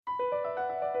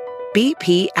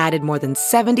BP added more than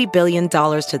 $70 billion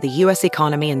to the U.S.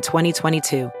 economy in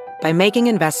 2022 by making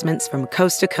investments from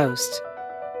coast to coast.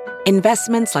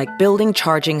 Investments like building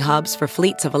charging hubs for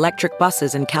fleets of electric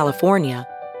buses in California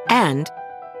and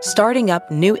starting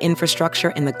up new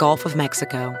infrastructure in the Gulf of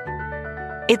Mexico.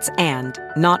 It's and,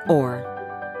 not or.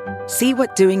 See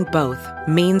what doing both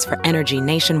means for energy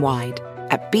nationwide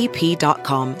at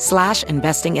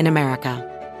bp.com/investing in America.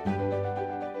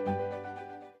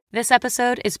 This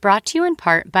episode is brought to you in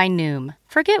part by Noom.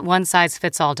 Forget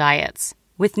one-size-fits-all diets.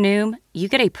 With Noom, you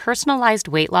get a personalized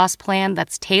weight loss plan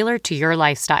that's tailored to your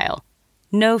lifestyle.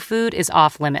 No food is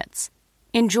off limits.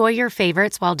 Enjoy your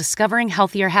favorites while discovering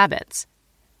healthier habits.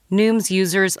 Noom's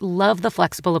users love the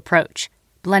flexible approach,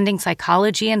 blending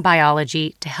psychology and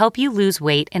biology to help you lose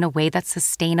weight in a way that's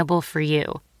sustainable for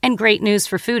you. And great news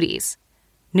for foodies.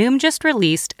 Noom just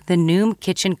released the Noom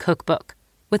Kitchen Cookbook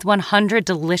with 100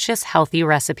 delicious, healthy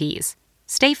recipes.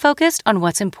 Stay focused on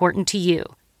what's important to you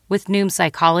with Noom's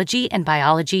psychology and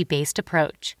biology-based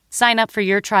approach. Sign up for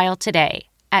your trial today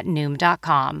at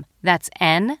Noom.com. That's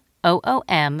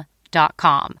Noom.com.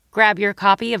 Grab your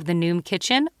copy of the Noom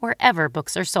Kitchen wherever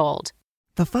books are sold.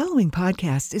 The following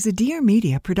podcast is a Dear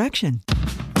Media production.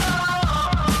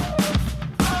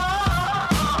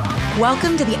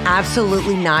 Welcome to the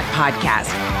Absolutely Not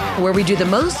Podcast, where we do the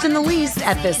most and the least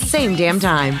at the same damn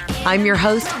time. I'm your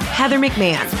host, Heather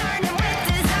McMahon.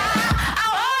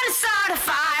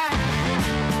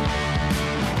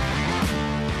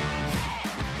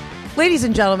 Ladies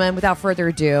and gentlemen, without further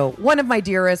ado, one of my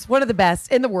dearest, one of the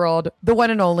best in the world, the one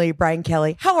and only Brian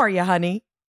Kelly. How are you, honey?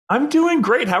 I'm doing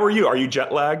great. How are you? Are you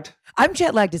jet lagged? I'm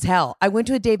jet lagged as hell. I went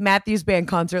to a Dave Matthews Band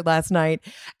concert last night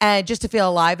and just to feel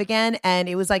alive again. And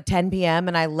it was like 10 p.m.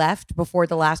 and I left before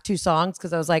the last two songs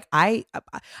because I was like, I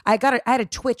had a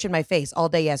twitch in my face all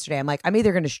day yesterday. I'm like, I'm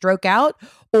either going to stroke out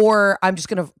or I'm just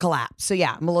going to collapse. So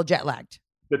yeah, I'm a little jet lagged.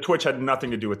 The twitch had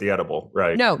nothing to do with the edible,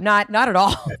 right? No, not at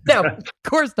all. No, of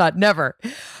course not. Never.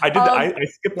 I did. I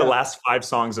skipped the last 5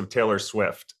 songs of Taylor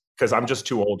Swift because I'm just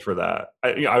too old for that.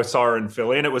 I saw her in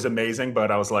Philly and it was amazing,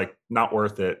 but I was like, not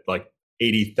worth it. Like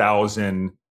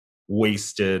 80,000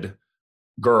 wasted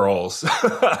girls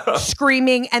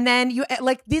screaming, and then you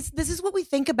like this. This is what we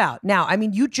think about now. I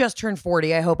mean, you just turned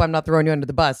 40. I hope I'm not throwing you under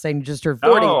the bus saying you just turned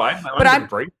 40. No, I'm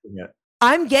embracing it.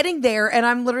 I'm getting there and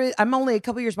I'm only a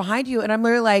couple years behind you. And I'm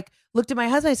literally like, looked at my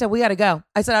husband. I said, we got to go.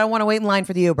 I said, I don't want to wait in line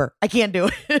for the Uber. I can't do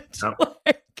it. No.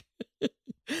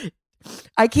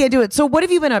 I can't do it. So what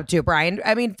have you been up to, Brian?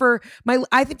 I mean,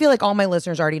 I feel like all my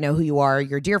listeners already know who you are.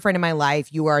 You're a dear friend in my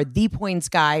life. You are the points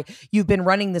guy. You've been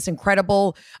running this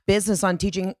incredible business on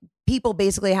teaching people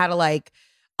basically how to like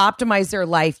optimize their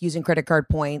life using credit card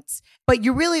points. But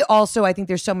you really also, I think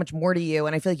there's so much more to you.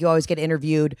 And I feel like you always get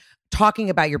interviewed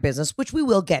talking about your business, which we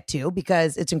will get to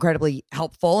because it's incredibly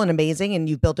helpful and amazing and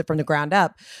you've built it from the ground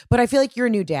up. But I feel like you're a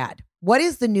new dad. What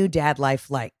is the new dad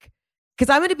life like? Because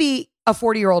I'm going to be a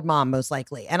 40-year-old mom most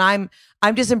likely. And I'm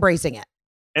just embracing it.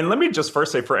 And let me just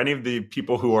first say, for any of the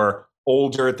people who are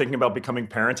older thinking about becoming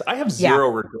parents, I have zero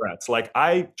regrets. Like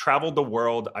I traveled the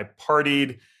world. I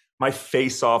partied my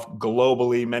face off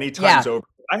globally many times over.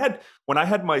 When I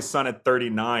had my son at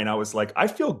 39, I was like, I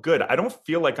feel good. I don't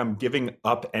feel like I'm giving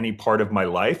up any part of my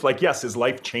life. Like, yes, is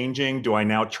life changing? Do I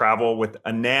now travel with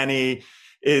a nanny?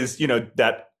 Is,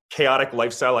 that chaotic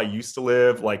lifestyle I used to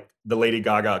live, like the Lady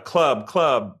Gaga club,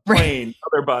 plane,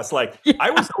 other bus. Like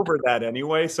I was over that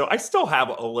anyway. So I still have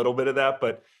a little bit of that,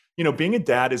 but being a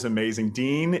dad is amazing.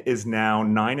 Dean is now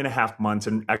 9.5 months.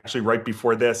 And actually right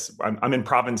before this, I'm in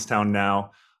Provincetown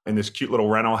now, in this cute little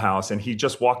rental house. And he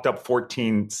just walked up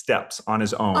 14 steps on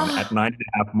his own at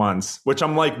 9.5 months, which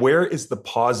I'm like, where is the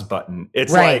pause button?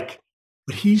 It's like,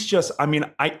 he's just,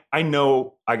 I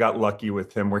know I got lucky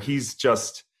with him where he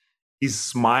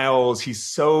smiles. He's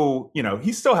so,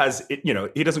 he still has,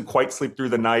 he doesn't quite sleep through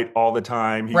the night all the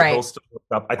time. He'll still wake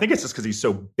up. I think it's just because he's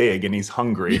so big and he's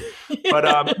hungry, but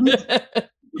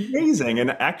amazing.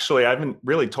 And actually, I haven't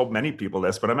really told many people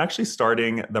this, but I'm actually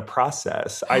starting the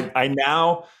process. I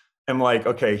now am like,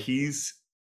 okay, he's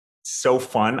so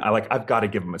fun. I've got to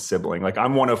give him a sibling. Like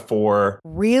I'm one of 4.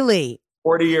 Really?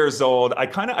 40 years old. I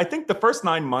think the first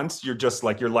 9 months, you're just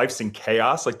like, your life's in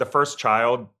chaos. Like the first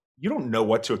child, you don't know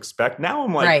what to expect. Now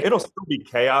I'm like, it'll still be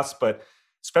chaos, but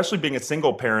especially being a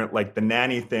single parent, like the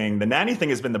nanny thing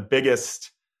has been the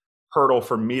biggest hurdle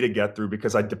for me to get through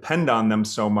because I depend on them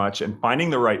so much, and finding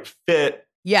the right fit.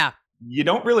 Yeah. You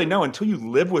don't really know until you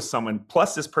live with someone.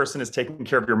 Plus this person is taking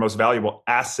care of your most valuable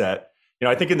asset.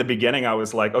 I think in the beginning I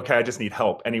was like, okay, I just need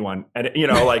help. Anyone. And,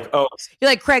 like, oh, you're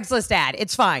like Craigslist ad.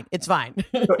 It's fine. It's fine.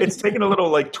 So it's taken a little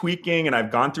like tweaking, and I've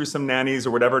gone through some nannies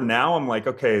or whatever. Now I'm like,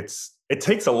 okay, it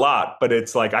takes a lot, but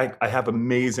it's like, I have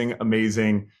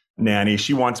amazing nanny.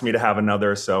 She wants me to have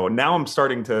another. So now I'm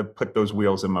starting to put those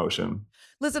wheels in motion.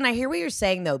 Listen, I hear what you're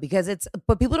saying though, because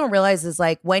what people don't realize is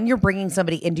like when you're bringing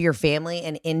somebody into your family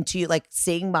and into like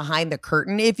seeing behind the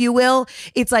curtain, if you will,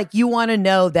 it's like you want to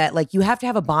know that like you have to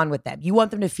have a bond with them. You want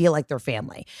them to feel like they're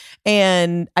family.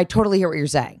 And I totally hear what you're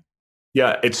saying.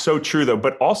 Yeah, it's so true though.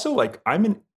 But also like I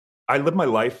live my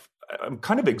life, I'm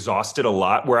kind of exhausted a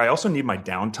lot where I also need my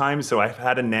downtime. So I've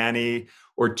had a nanny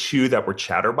or two that were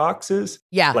chatterboxes.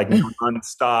 Yeah. Like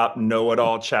nonstop,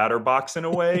 know-it-all chatterbox in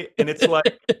a way. And it's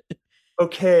like,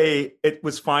 okay, it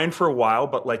was fine for a while,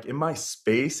 but like in my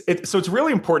space, so it's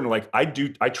really important. Like I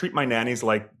treat my nannies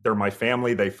like they're my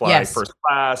family. They fly first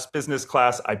class, business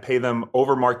class. I pay them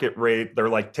over market rate. They're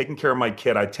like taking care of my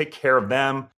kid. I take care of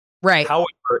them. Right. However,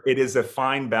 it is a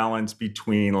fine balance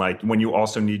between like when you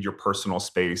also need your personal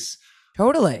space.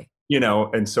 Totally.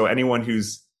 And so anyone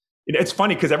it's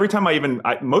funny because every time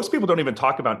most people don't even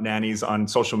talk about nannies on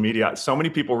social media. So many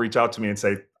people reach out to me and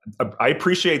say, I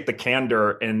appreciate the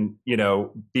candor and,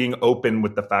 being open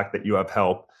with the fact that you have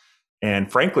help.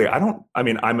 And frankly,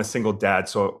 I'm a single dad,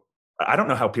 so I don't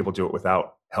know how people do it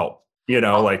without help,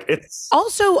 like it's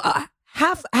also,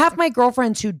 half my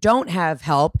girlfriends who don't have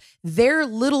help, their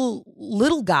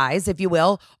little guys, if you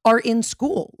will, are in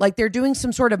school. Like they're doing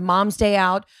some sort of mom's day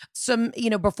out. Some,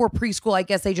 before preschool, I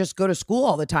guess they just go to school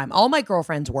all the time. All my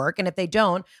girlfriends work. And if they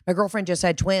don't, my girlfriend just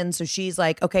had twins. So she's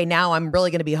like, okay, now I'm really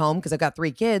going to be home because I've got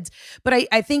 3 kids. But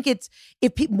I think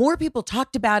more people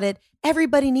talked about it,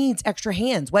 everybody needs extra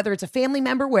hands, whether it's a family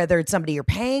member, whether it's somebody you're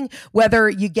paying, whether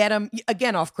you get them,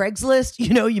 again, off Craigslist,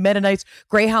 you met a nice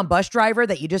Greyhound bus driver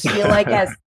that you just feel like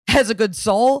has a good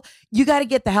soul. You got to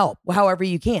get the help however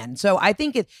you can. So I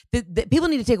think people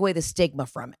need to take away the stigma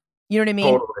from it. You know what I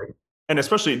mean? Totally. And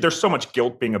especially there's so much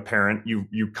guilt being a parent.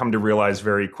 You come to realize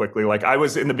very quickly. Like I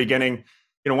was in the beginning,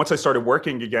 once I started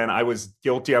working again, I was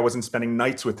guilty. I wasn't spending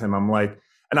nights with him. I'm like,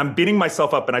 and I'm beating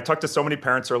myself up. And I talk to so many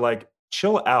parents who are like,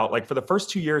 chill out. Like for the first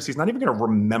 2 years, he's not even going to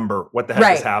remember what the heck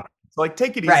has happened. So like,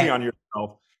 take it easy on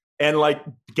yourself. And like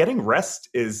getting rest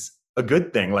is a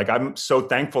good thing. Like I'm so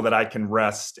thankful that I can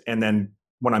rest. And then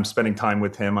when I'm spending time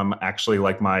with him, I'm actually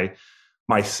like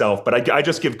myself. But I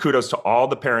just give kudos to all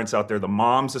the parents out there, the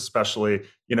moms especially.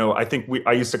 I think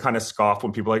I used to kind of scoff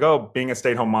when people are like, oh, being a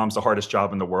stay-at-home mom's the hardest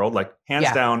job in the world. Like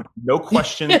hands down, no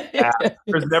question asked.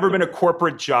 There's never been a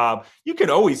corporate job. You can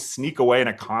always sneak away in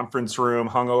a conference room,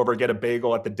 hungover, get a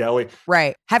bagel at the deli.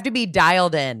 Right. Have to be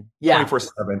dialed in.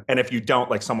 24/7. And if you don't,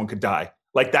 like someone could die.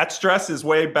 Like that stress is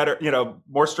way better,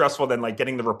 more stressful than like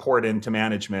getting the report into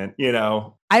management,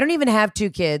 I don't even have 2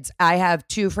 kids. I have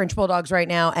 2 French bulldogs right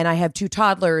now, and I have 2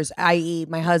 toddlers, i.e.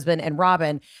 my husband and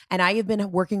Robin. And I have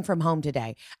been working from home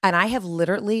today, and I have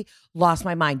literally lost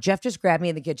my mind. Jeff just grabbed me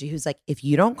in the kitchen. He was like, if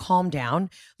you don't calm down,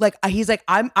 like he's like,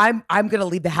 I'm going to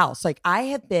leave the house. Like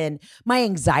my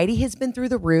anxiety has been through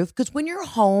the roof because when you're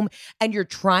home and you're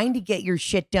trying to get your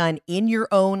shit done in your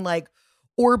own like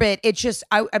orbit, it's just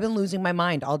I've been losing my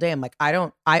mind all day. I'm like, I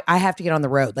have to get on the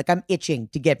road. Like I'm itching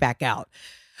to get back out.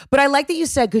 But I like that you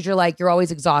said, because you're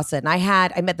always exhausted. And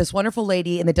I met this wonderful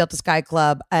lady in the Delta Sky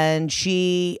Club, and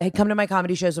she had come to my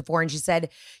comedy shows before, and she said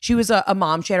she was a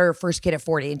mom. She had her first kid at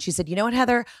 40. And she said, you know what,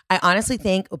 Heather, I honestly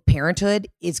think parenthood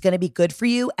is going to be good for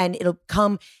you, and it'll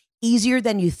come easier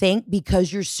than you think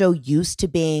because you're so used to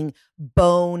being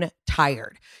bone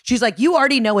tired. She's like, you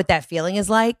already know what that feeling is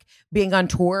like, being on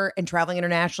tour and traveling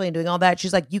internationally and doing all that.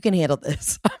 She's like, you can handle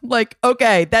this. I'm like,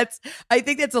 okay, I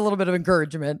think that's a little bit of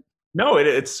encouragement. No,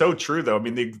 it's so true though. I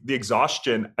mean, the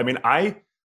exhaustion. I mean,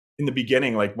 in the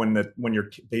beginning, like when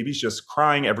your baby's just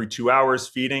crying every 2 hours,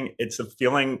 feeding, it's a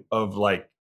feeling of like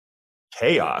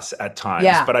chaos at times.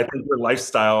 Yeah. But I think your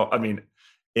lifestyle, I mean,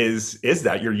 is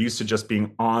that you're used to just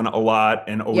being on a lot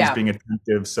and always being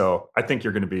attentive. So I think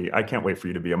I can't wait for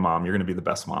you to be a mom. You're going to be the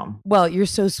best mom. Well, you're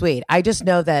so sweet. I just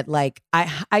know that like,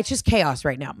 I just chaos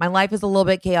right now. My life is a little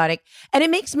bit chaotic and it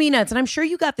makes me nuts. And I'm sure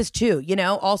you got this too,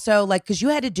 also like, cause you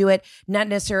had to do it, not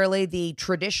necessarily the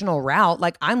traditional route.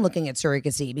 Like I'm looking at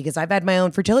surrogacy because I've had my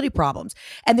own fertility problems,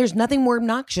 and there's nothing more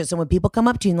obnoxious than when people come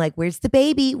up to you and like, where's the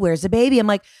baby? Where's the baby? I'm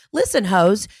like, listen,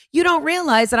 hoes, you don't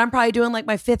realize that I'm probably doing like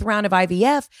my 5th round of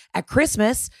IVF at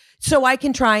Christmas so I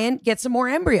can try and get some more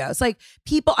embryos. Like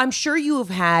people, I'm sure you have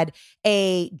had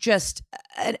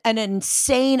an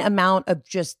insane amount of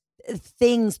just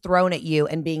things thrown at you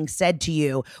and being said to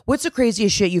you. What's the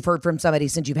craziest shit you've heard from somebody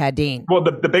since you've had Dean? Well,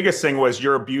 the biggest thing was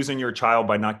you're abusing your child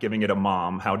by not giving it a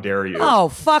mom. How dare you? Oh,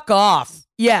 fuck off.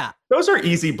 Yeah. Those are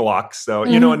easy blocks though,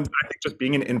 and I think just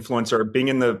being an influencer, being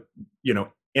in the,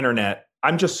 internet,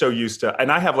 I'm just so used to,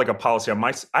 and I have like a policy on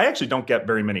I actually don't get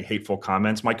very many hateful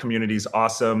comments. My community's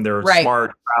awesome. They're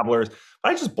smart travelers.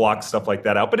 I just block stuff like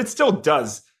that out, but it still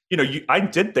does. I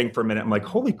did think for a minute, I'm like,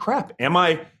 holy crap, am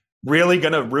I really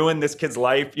going to ruin this kid's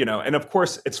life? And of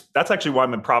course that's actually why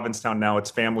I'm in Provincetown now.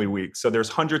 It's family week. So there's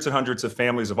hundreds and hundreds of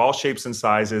families of all shapes and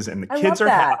sizes, and the kids are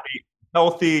happy,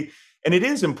 healthy. And it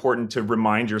is important to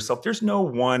remind yourself there's no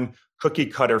one cookie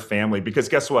cutter family, because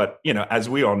guess what? As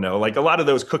we all know, like a lot of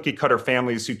those cookie cutter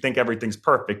families who think everything's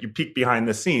perfect, you peek behind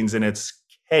the scenes and it's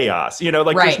chaos,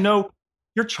 there's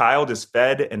your child is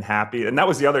fed and happy. And that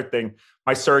was the other thing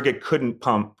my surrogate couldn't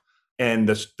pump. And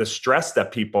the stress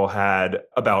that people had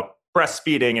about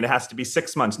breastfeeding, and it has to be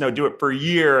 6 months. No, do it for a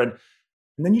year. And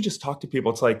then you just talk to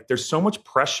people. It's like, there's so much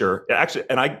pressure. Actually,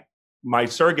 my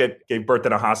surrogate gave birth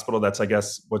in a hospital that's, I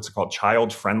guess, what's it called,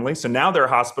 child friendly. So now there are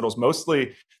hospitals,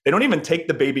 mostly, they don't even take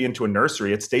the baby into a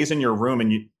nursery. It stays in your room,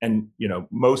 and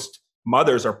most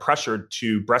mothers are pressured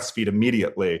to breastfeed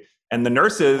immediately. And the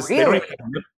nurses, really?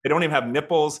 they don't even have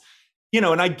nipples,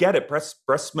 and I get it.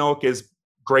 Breast milk is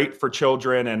great for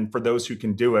children, and for those who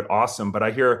can do it, awesome. But I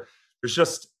hear there's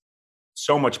just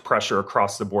so much pressure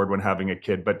across the board when having a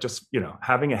kid, but just,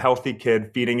 having a healthy kid,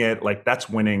 feeding it, like that's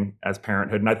winning as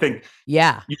parenthood. And I think you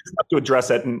just have to address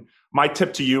it. And my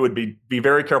tip to you would be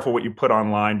very careful what you put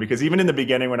online, because even in the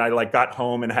beginning, when I got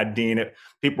home and had Dean,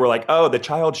 people were like, oh, the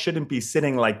child shouldn't be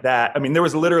sitting like that. I mean, there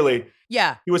was literally,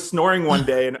 he was snoring one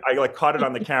day and I caught it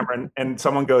on the camera, and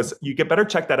someone goes, you better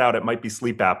check that out. It might be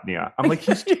sleep apnea. I'm like,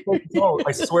 he's just old.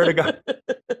 I swear to God.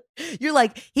 You're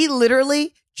like, he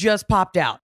literally just popped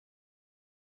out.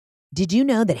 Did you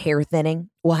know that hair thinning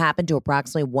will happen to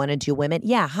approximately 1 in 2 women?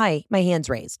 Yeah, hi, my hand's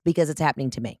raised because it's happening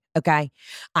to me, okay?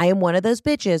 I am one of those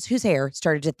bitches whose hair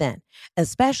started to thin,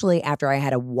 especially after I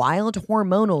had a wild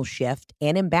hormonal shift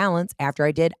and imbalance after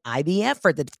I did IVF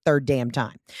for the 3rd damn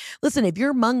time. Listen, if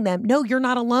you're among them, no, you're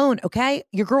not alone, okay?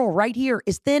 Your girl right here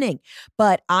is thinning,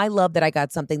 but I love that I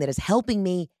got something that is helping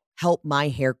me help my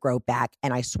hair grow back,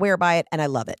 and I swear by it, and I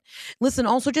love it. Listen,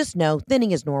 also just know thinning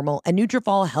is normal, and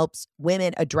Nutrafol helps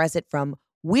women address it from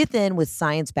within with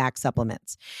science-backed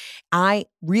supplements. I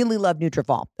really love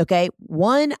Nutrafol, okay?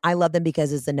 One, I love them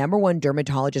because it's the #1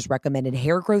 dermatologist recommended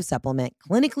hair growth supplement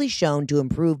clinically shown to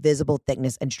improve visible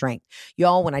thickness and strength.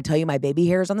 Y'all, when I tell you my baby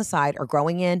hairs on the side are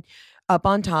growing in, up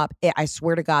on top, I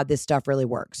swear to God, this stuff really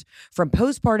works. From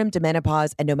postpartum to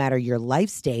menopause, and no matter your life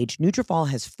stage, Nutrafol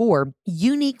has 4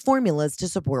 unique formulas to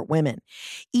support women,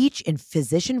 each in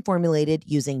physician formulated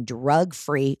using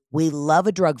drug-free, we love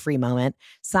a drug-free moment,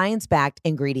 science-backed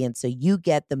ingredients so you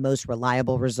get the most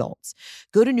reliable results.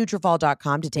 Go to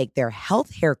Nutrafol.com to take their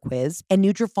health hair quiz, and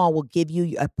Nutrafol will give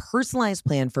you a personalized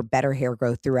plan for better hair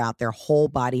growth throughout their whole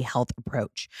body health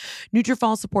approach.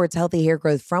 Nutrafol supports healthy hair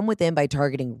growth from within by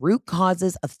targeting root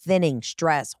causes of thinning,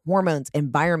 stress, hormones,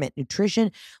 environment, nutrition,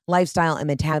 lifestyle, and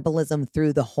metabolism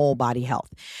through the whole body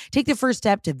health. Take the first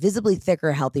step to visibly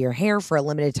thicker, healthier hair. For a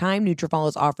limited time, Nutrafol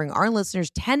is offering our listeners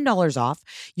 $10 off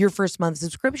your first month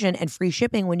subscription and free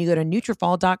shipping when you go to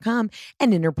Nutrafol.com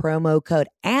and enter promo code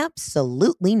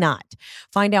ABSOLUTELYNOT.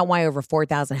 Find out why over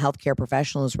 4,000 healthcare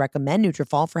professionals recommend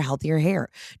Nutrafol for healthier hair.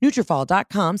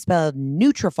 Nutrafol.com, spelled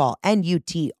Nutrafol,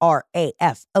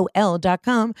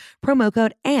 Nutrafol.com, promo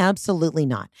code Absolutely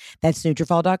Not. That's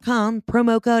Nutrafol.com,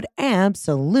 promo code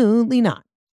Absolutely Not.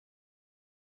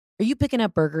 Are you picking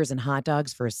up burgers and hot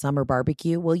dogs for a summer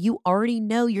barbecue? Well, you already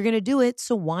know you're going to do it,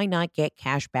 so why not get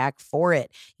cash back for it?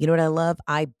 You know what I love?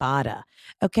 Ibotta.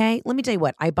 Okay, let me tell you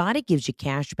what. Ibotta gives you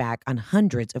cash back on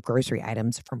hundreds of grocery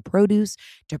items, from produce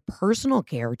to personal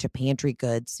care to pantry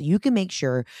goods, so you can make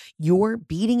sure you're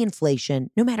beating inflation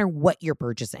no matter what you're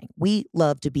purchasing. We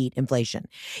love to beat inflation.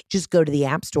 Just go to the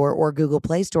App Store or Google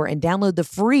Play Store and download the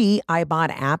free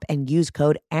Ibotta app and use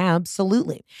code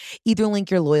ABSOLUTELY. Either link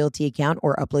your loyalty account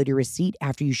or upload your receipt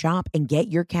after you shop and get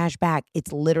your cash back.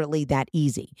 It's literally that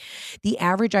easy. The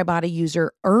average Ibotta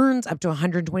user earns up to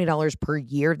 $120 per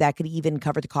year. That could even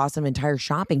cover the cost of an entire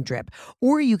shopping trip.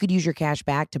 Or you could use your cash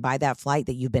back to buy that flight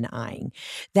that you've been eyeing,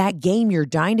 that game you're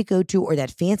dying to go to, or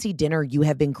that fancy dinner you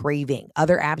have been craving.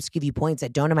 Other apps give you points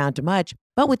that don't amount to much,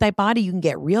 but with Ibotta, you can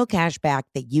get real cash back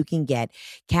that you can get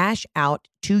cash out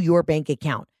to your bank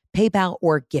account. PayPal,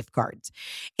 or gift cards.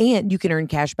 And you can earn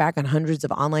cash back on hundreds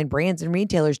of online brands and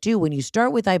retailers too when you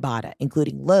start with Ibotta,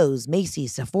 including Lowe's,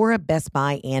 Macy's, Sephora, Best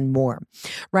Buy, and more.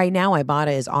 Right now,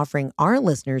 Ibotta is offering our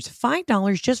listeners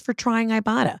 $5 just for trying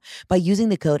Ibotta by using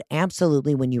the code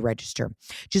ABSOLUTELY when you register.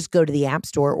 Just go to the App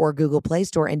Store or Google Play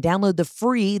Store and download the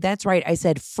free, that's right, I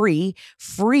said free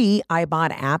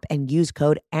Ibotta app and use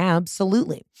code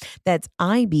ABSOLUTELY. That's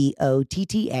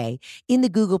IBOTTA in the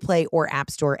Google Play or App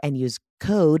Store and use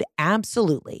code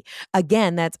ABSOLUTELY.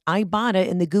 Again, that's Ibotta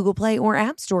in the Google Play or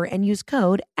App Store and use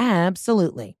code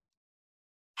ABSOLUTELY.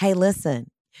 Hey,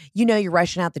 listen, you know you're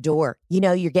rushing out the door. You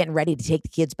know you're getting ready to take the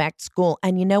kids back to school.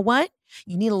 And you know what?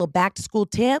 You need a little back to school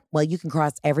tip? Well, you can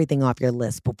cross everything off your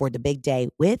list before the big day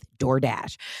with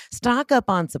DoorDash. Stock up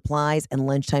on supplies and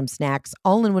lunchtime snacks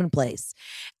all in one place.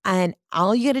 And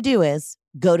all you got to do is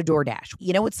go to DoorDash.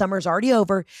 You know what? Summer's already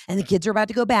over and the kids are about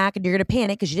to go back and you're going to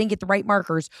panic because you didn't get the right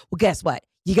markers. Well, guess what?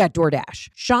 You got DoorDash.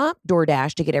 Shop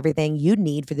DoorDash to get everything you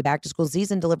need for the back to school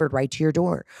season delivered right to your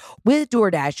door. With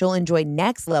DoorDash, you'll enjoy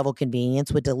next level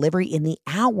convenience with delivery in the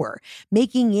hour,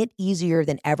 making it easier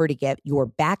than ever to get your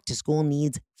back to school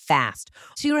needs fast.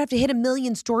 So you don't have to hit a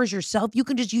million stores yourself. You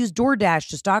can just use DoorDash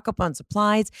to stock up on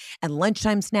supplies and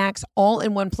lunchtime snacks all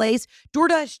in one place.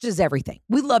 DoorDash does everything.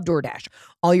 We love DoorDash.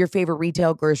 All your favorite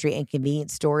retail, grocery, and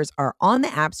convenience stores are on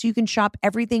the app so you can shop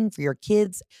everything for your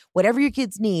kids. Whatever your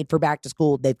kids need for back to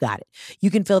school, they've got it. You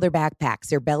can fill their backpacks,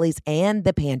 their bellies, and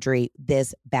the pantry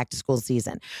this back to school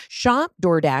season. Shop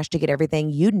DoorDash to get everything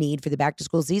you need for the back to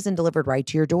school season delivered right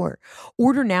to your door.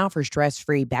 Order now for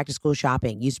stress-free back to school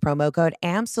shopping. Use promo code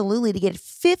ABSOLUTELY to get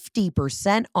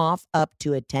 50% off up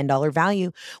to a $10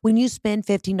 value when you spend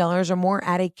 $15 or more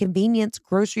at a convenience,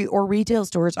 grocery, or retail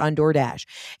stores on DoorDash.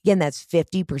 Again, that's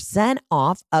 50%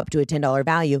 off up to a $10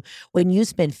 value when you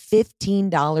spend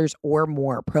 $15 or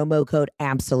more. Promo code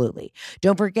ABSOLUTELY.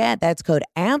 Don't forget, that's code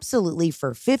ABSOLUTELY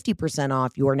for 50%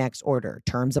 off your next order.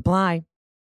 Terms apply.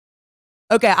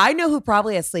 Okay, I know who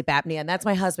probably has sleep apnea, and that's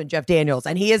my husband, Jeff Daniels.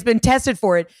 And he has been tested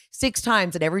for it 6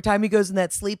 times. And every time he goes in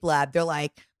that sleep lab, they're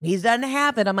like, he doesn't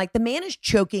have it. I'm like, the man is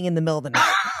choking in the middle of the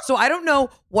night. So I don't know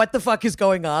what the fuck is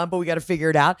going on, but we got to figure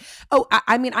it out. Oh,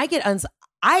 I mean,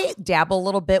 I dabble a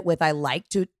little bit with, I like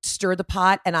to stir the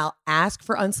pot and I'll ask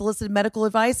for unsolicited medical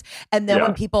advice. And then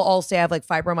when people all say I have like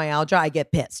fibromyalgia, I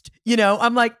get pissed. You know,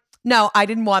 I'm like, no, I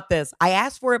didn't want this. I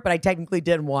asked for it, but I technically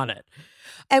didn't want it.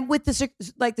 And with the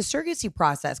surrogacy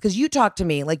process, because you talked to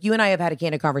me, like you and I have had a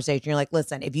candid conversation. You're like,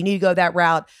 listen, if you need to go that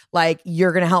route, like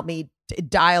you're going to help me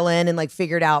dial in and like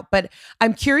figure it out. But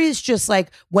I'm curious, just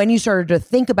like when you started to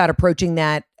think about approaching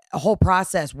that whole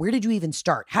process, where did you even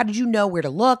start? How did you know where to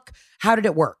look? How did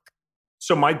it work?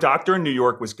 So my doctor in New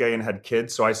York was gay and had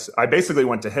kids. So I basically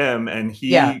went to him and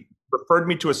he referred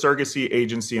me to a surrogacy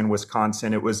agency in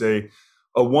Wisconsin. It was a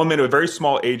woman, a very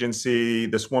small agency,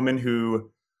 this woman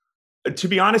who, to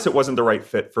be honest, it wasn't the right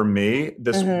fit for me.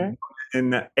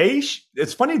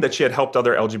 It's funny that she had helped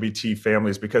other LGBT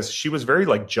families because she was very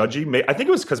like judgy. I think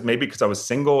it was because I was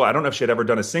single. I don't know if she had ever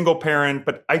done a single parent,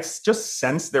 but I just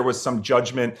sensed there was some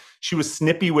judgment. She was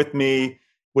snippy with me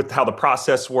with how the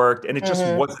process worked. And it just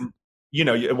wasn't,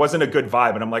 it wasn't a good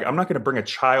vibe. And I'm like, I'm not going to bring a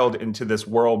child into this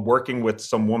world working with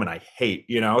some woman I hate,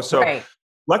 So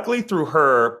luckily through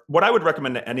her, what I would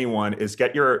recommend to anyone is go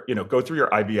through your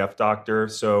IVF doctor.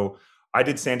 So I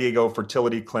did San Diego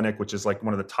Fertility Clinic, which is like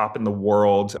one of the top in the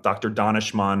world. Dr.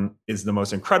 Danishman is the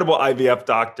most incredible IVF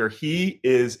doctor. He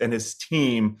is, and his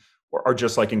team are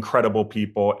just like incredible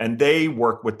people. And they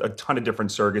work with a ton of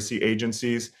different surrogacy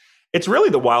agencies. It's really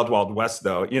the wild, wild west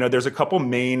though. There's a couple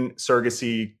main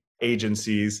surrogacy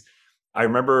agencies. I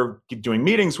remember doing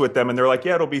meetings with them and they're like,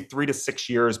 yeah, it'll be 3 to 6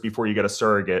 years before you get a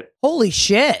surrogate. Holy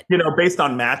shit. Based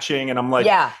on matching. And I'm like,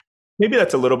 maybe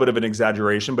that's a little bit of an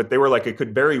exaggeration, but they were like, it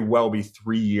could very well be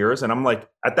 3 years. And I'm like,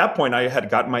 at that point, I had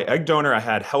gotten my egg donor. I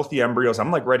had healthy embryos.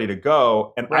 I'm like ready to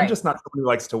go. And I'm just not someone who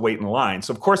likes to wait in line.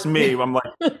 So of course I'm like,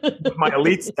 with my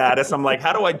elite status, I'm like,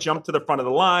 how do I jump to the front of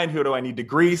the line? Who do I need to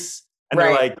grease? And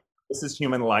they're like, this is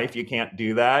human life. You can't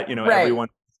do that. Everyone's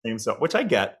the same stuff, which I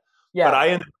get. Yeah. But I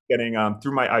ended up getting,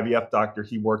 through my IVF doctor,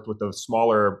 he worked with a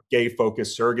smaller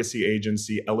gay-focused surrogacy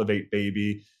agency, Elevate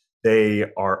Baby. They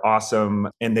are awesome.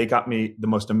 And they got me the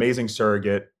most amazing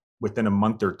surrogate within a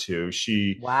month or two.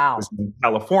 She was in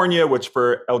California, which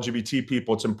for LGBT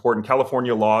people, it's important.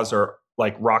 California laws are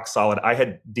like rock solid. I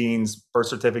had Dean's birth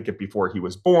certificate before he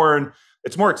was born.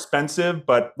 It's more expensive,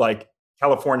 but like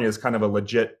California is kind of a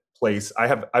legit place.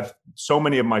 I've so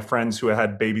many of my friends who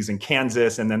had babies in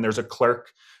Kansas, and then there's a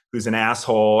clerk who's an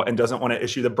asshole and doesn't want to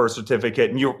issue the birth certificate.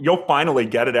 And you'll finally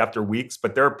get it after weeks,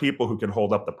 but there are people who can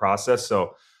hold up the process.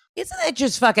 So isn't that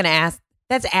just fucking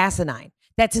That's asinine.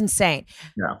 That's insane.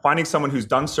 Yeah. Finding someone who's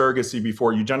done surrogacy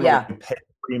before, you generally pay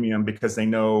a premium because they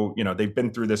know, they've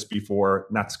been through this before.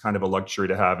 And that's kind of a luxury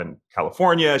to have in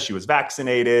California. She was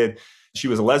vaccinated. She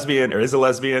was a lesbian or is a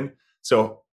lesbian.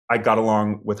 So I got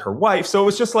along with her wife. So it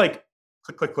was just like,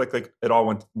 click, click, click, click. It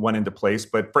all went into place.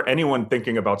 But for anyone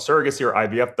thinking about surrogacy or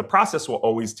IVF, the process will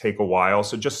always take a while.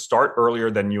 So just start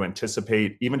earlier than you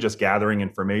anticipate, even just gathering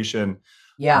information.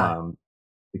 Yeah.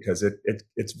 Because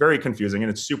it's very confusing and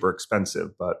it's super expensive,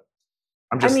 but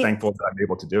I'm just thankful that I'm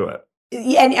able to do it.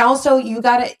 And also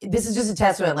this is just a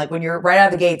testament, like when you're right out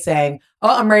of the gate saying,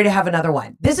 oh, I'm ready to have another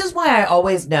one. This is why I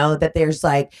always know that there's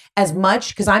like as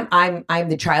much, because I'm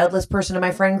the childless person in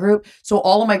my friend group. So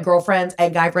all of my girlfriends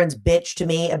and guy friends bitch to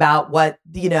me about what,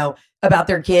 about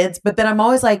their kids. But then I'm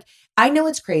always like, I know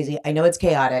it's crazy. I know it's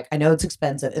chaotic. I know it's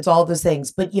expensive. It's all those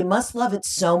things, but you must love it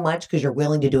so much because you're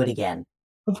willing to do it again.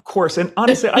 Of course. And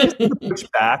honestly, I just need to push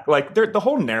back. Like the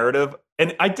whole narrative,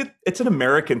 and it's an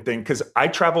American thing because I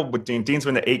traveled with Dean. Dean's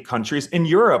been to 8 countries. In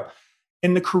Europe,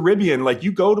 in the Caribbean, like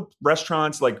you go to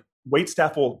restaurants, like wait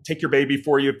staff will take your baby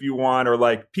for you if you want, or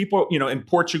like people, in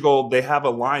Portugal, they have a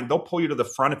line, they'll pull you to the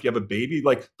front if you have a baby.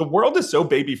 Like the world is so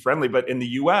baby friendly, but in the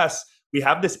US, we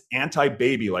have this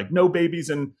anti-baby, like no babies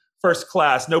in first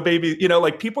class, no baby,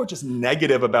 like people are just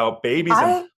negative about babies.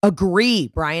 I agree,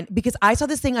 Brian, because I saw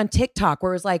this thing on TikTok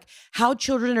where it was like how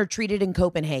children are treated in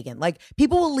Copenhagen. Like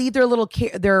people will leave their little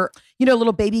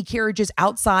little baby carriages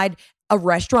outside a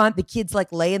restaurant. The kids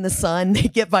like lay in the sun, they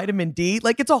get vitamin D.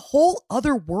 Like it's a whole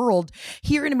other world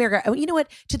here in America. You know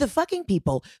what? To the fucking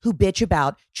people who bitch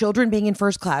about children being in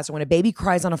first class or when a baby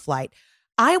cries on a flight,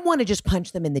 I want to just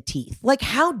punch them in the teeth. Like,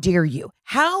 how dare you?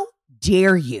 How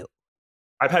dare you?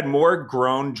 I've had more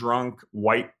grown, drunk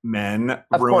white men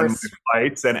ruin my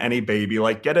flights than any baby.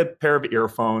 Like, get a pair of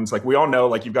earphones. Like, we all know,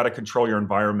 like, you've got to control your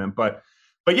environment. But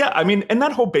yeah, I mean, and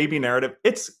that whole baby narrative,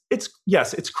 it's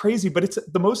crazy, but it's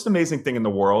the most amazing thing in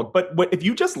the world. But if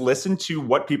you just listen to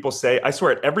what people say, I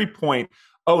swear at every point,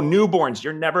 oh, newborns,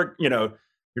 you're never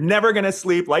going to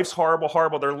sleep. Life's horrible,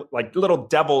 horrible. They're like little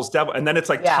devils. And then it's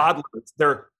like toddlers.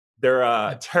 They're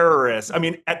terrorists. I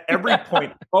mean, at every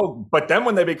point. Oh, but then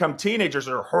when they become teenagers,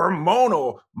 they're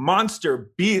hormonal monster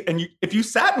beast. And if you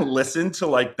sat and listened to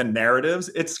like the narratives,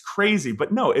 it's crazy.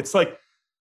 But no, it's like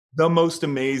the most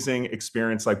amazing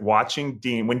experience. Like watching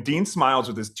Dean, when Dean smiles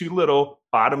with his 2 little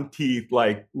bottom teeth,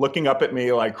 like looking up at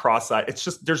me like cross-eyed. It's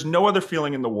just there's no other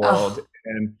feeling in the world. Oh,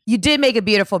 and you did make a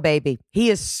beautiful baby. He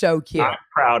is so cute. I'm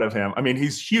proud of him. I mean,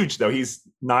 he's huge though. He's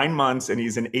 9 months and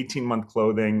he's in 18-month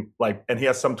clothing, and he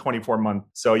has some 24-month.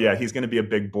 So yeah, he's going to be a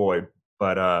big boy.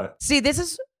 But see, this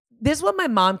is what my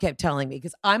mom kept telling me,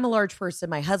 because I'm a large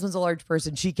person. My husband's a large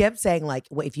person. She kept saying, like,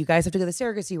 well, if you guys have to go the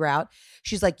surrogacy route,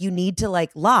 she's like, you need to like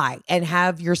lie and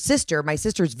have your sister. My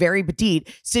sister's very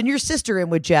petite. Send your sister in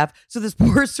with Jeff. So this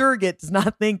poor surrogate does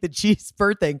not think that she's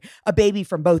birthing a baby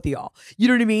from both of y'all. You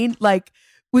know what I mean? Like,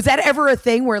 was that ever a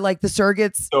thing where like the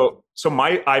surrogates? So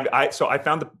I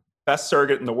found the best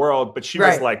surrogate in the world, but she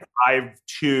was like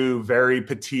 5'2", very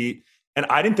petite. And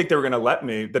I didn't think they were going to let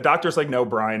me. The doctor's like, no,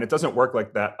 Brian, it doesn't work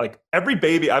like that. Like every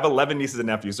baby, I have 11 nieces and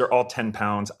nephews. They're all 10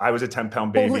 pounds. I was a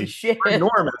 10-pound baby. Holy shit. We're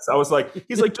enormous. I was like,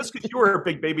 he's like, just because you were a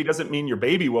big baby doesn't mean your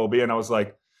baby will be. And I was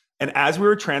like, and as we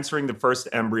were transferring the first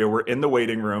embryo, we're in the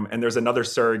waiting room and there's another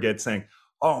surrogate saying,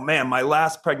 oh man, my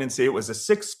last pregnancy, it was a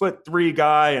 6'3"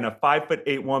 guy and a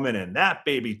 5'8" woman. And that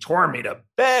baby tore me to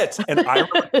bits. And I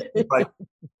remember like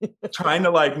trying to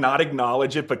like not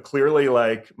acknowledge it, but clearly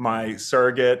like my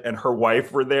surrogate and her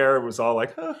wife were there. It was all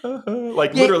like,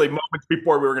 like literally moments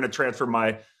before we were going to transfer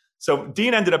so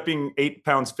Dean ended up being 8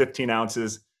 pounds, 15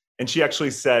 ounces. And she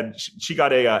actually said she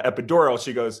got a epidural.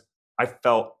 She goes, I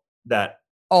felt that.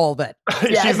 All of it.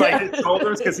 She's like, his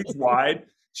shoulders, because he's wide.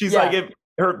 She's like,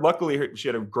 luckily she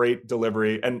had a great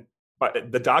delivery.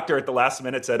 But the doctor at the last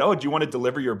minute said, oh, do you want to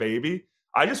deliver your baby?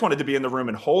 I just wanted to be in the room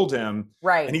and hold him.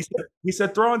 Right. And he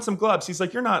said, throw on some gloves. He's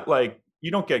like, you're not like, you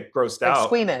don't get grossed out.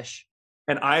 Squeamish.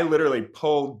 And I literally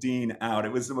pulled Dean out.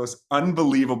 It was the most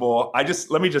unbelievable.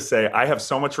 Let me just say, I have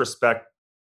so much respect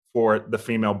for the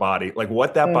female body, like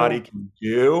what that body can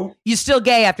do. You still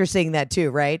gay after seeing that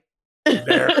too, right?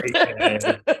 Very gay.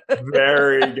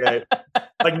 Very gay.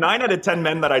 Like 9 out of 10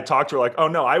 men that I talked to were like, oh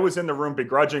no, I was in the room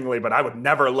begrudgingly, but I would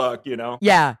never look,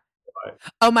 Yeah.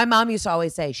 Oh, my mom used to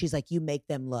always say, she's like, you make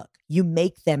them look, you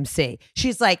make them see.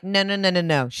 She's like,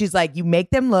 no. She's like, you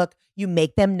make them look, you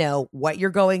make them know what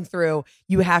you're going through.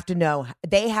 You have to know,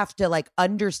 they have to like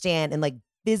understand and like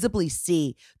visibly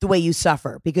see the way you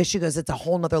suffer, because she goes, it's a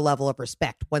whole nother level of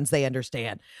respect once they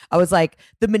understand. I was like,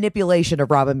 the manipulation of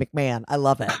Robin McMahon. I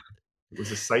love it. It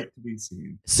was a sight to be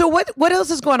seen. So what else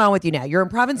is going on with you now? You're in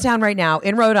Provincetown right now,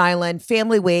 in Rhode Island,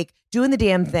 family week, doing the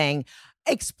damn thing.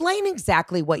 Explain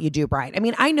exactly what you do, Brian. I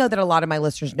mean, I know that a lot of my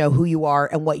listeners know who you are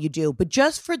and what you do, but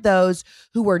just for those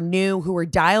who are new, who are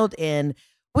dialed in,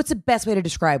 what's the best way to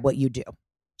describe what you do?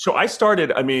 So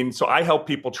I help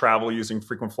people travel using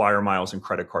frequent flyer miles and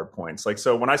credit card points.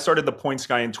 So when I started The Points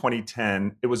Guy in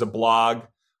 2010, it was a blog.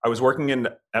 I was working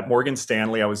at Morgan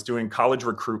Stanley. I was doing college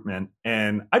recruitment,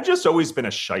 and I've just always been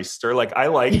a shyster. My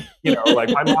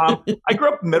mom, I grew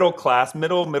up middle class,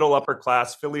 middle upper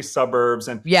class, Philly suburbs.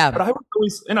 But I was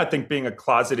always, and I think being a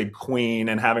closeted queen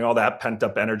and having all that pent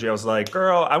up energy, I was like,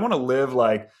 girl, I want to live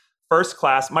first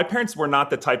class. My parents were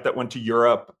not the type that went to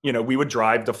Europe. We would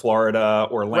drive to Florida,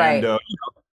 Orlando. Right.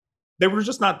 They were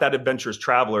just not that adventurous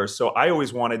travelers. So I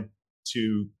always wanted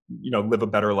to, live a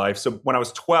better life. So when I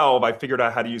was 12, I figured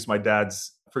out how to use my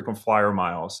dad's frequent flyer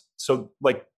miles. So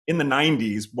in the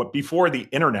 90s, before the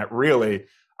internet, really,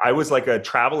 I was like a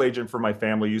travel agent for my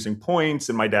family using points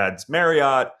in my dad's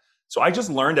Marriott. So I just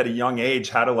learned at a young age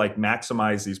how to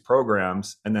maximize these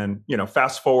programs. And then,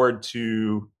 fast forward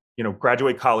to,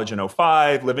 graduate college in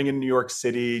 2005, living in New York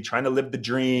City, trying to live the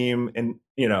dream. And,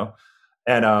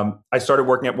 I started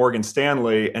working at Morgan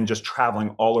Stanley and just traveling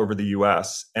all over the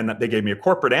US. And they gave me a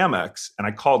corporate Amex, and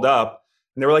I called up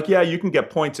and they were like, yeah, you can get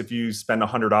points if you spend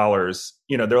 $100.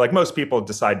 They're like, most people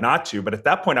decide not to. But at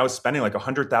that point I was spending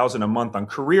 $100,000 a month on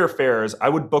career fairs. I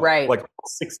would book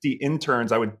 60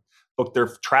 interns. I would book their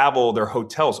travel, their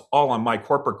hotels, all on my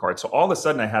corporate card. So all of a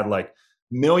sudden I had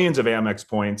millions of Amex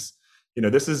points.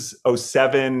 This is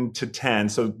 2007 to 10.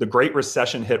 So the Great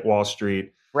Recession hit Wall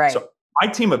Street. Right. So my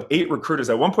team of 8 recruiters,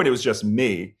 at one point it was just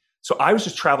me. So I was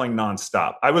just traveling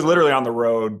nonstop. I was literally on the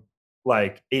road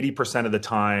 80% of the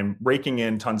time, raking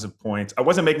in tons of points. I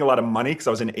wasn't making a lot of money because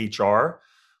I was in HR.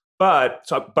 But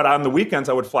on the weekends,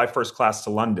 I would fly first class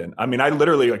to London. I mean, I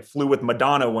literally flew with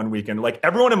Madonna one weekend.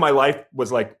 Everyone in my life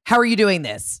was like, how are you doing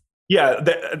this? Yeah,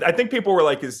 I think people were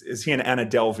like, "Is he an Anna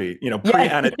Delvey?"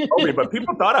 Pre-Anna Delvey, but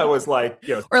people thought I was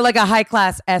or a high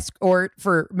class escort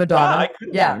for Madonna.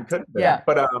 Could have been.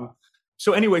 But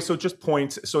so anyway, so just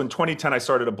points. So in 2010, I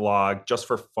started a blog just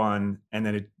for fun, and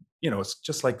then it's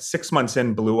just 6 months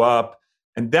in, blew up,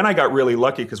 and then I got really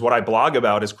lucky because what I blog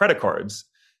about is credit cards.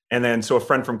 And then so a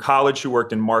friend from college who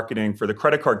worked in marketing for the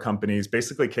credit card companies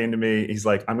basically came to me. He's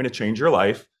like, "I'm going to change your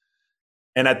life."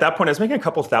 And at that point, I was making a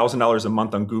couple $1,000s a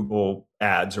month on Google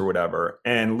ads or whatever.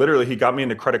 And literally, he got me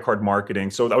into credit card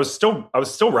marketing. So I was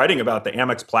still writing about the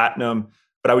Amex Platinum,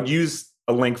 but I would use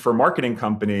a link for a marketing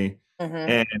company,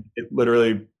 and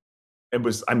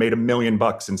I made $1 million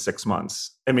in 6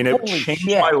 months. I mean, it changed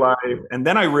my life. And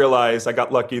then I realized I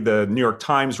got lucky. The New York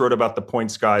Times wrote about The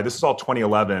Points Guy. This is all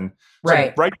 2011.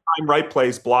 Right. Right time, right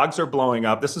place. Blogs are blowing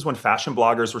up. This is when fashion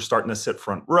bloggers were starting to sit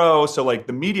front row. So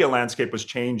the media landscape was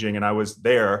changing, and I was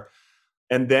there.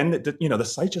 And then, the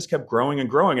site just kept growing and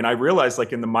growing. And I realized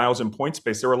in the miles and points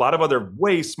space, there were a lot of other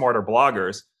way smarter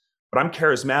bloggers, but I'm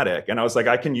charismatic. And I was like,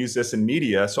 I can use this in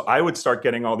media. So I would start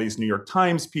getting all these New York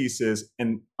Times pieces.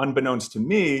 And unbeknownst to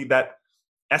me, that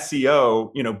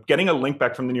SEO, getting a link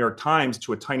back from the New York Times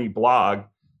to a tiny blog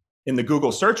in the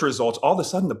Google search results, all of a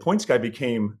sudden the Points Guy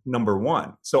became number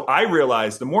 1. So I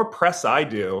realized the more press I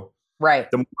do, right,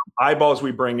 the more eyeballs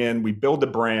we bring in, we build a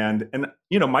brand. And,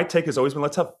 my take has always been,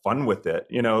 let's have fun with it.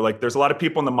 There's a lot of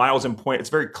people in the miles and point.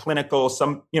 It's very clinical,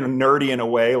 some, nerdy in a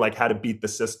way, how to beat the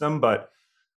system. But,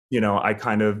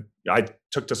 I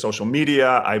took to social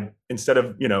media. Instead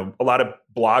of, a lot of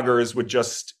bloggers would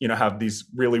just, have these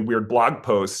really weird blog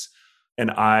posts. And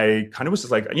I kind of was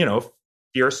just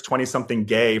fierce 20-something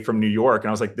gay from New York. And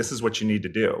I was like, this is what you need to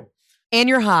do. And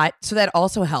you're hot, so that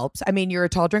also helps. I mean, you're a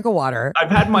tall drink of water. I've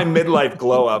had my midlife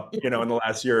glow up, in the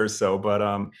last year or so.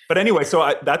 But anyway,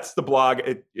 so that's the blog.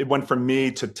 It went from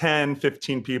me to 10,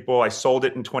 15 people. I sold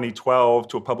it in 2012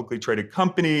 to a publicly traded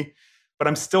company, but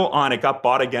I'm still on it. Got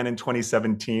bought again in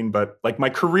 2017. But my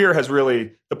career has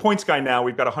really, The Points Guy now,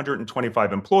 we've got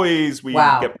 125 employees. We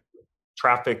get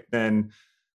traffic than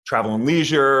Travel and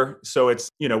Leisure. So it's,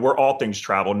 we're all things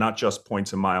travel, not just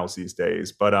points and miles these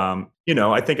days. But,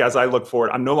 I think as I look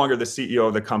forward, I'm no longer the CEO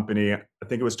of the company. I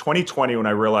think it was 2020 when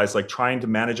I realized trying to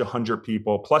manage 100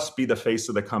 people plus be the face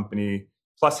of the company,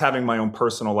 plus having my own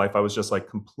personal life, I was just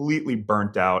completely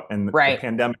burnt out. And the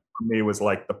pandemic for me was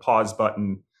the pause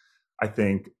button I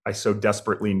think I so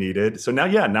desperately needed. So now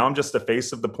I'm just the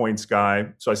face of The Points Guy.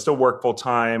 So I still work full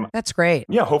time. That's great.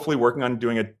 Yeah, hopefully working on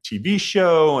doing a TV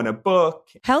show and a book.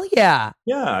 Hell yeah.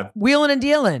 Yeah. Wheeling and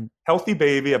dealing. Healthy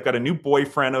baby. I've got a new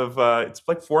boyfriend of, it's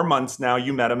 4 months now.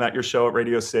 You met him at your show at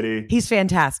Radio City. He's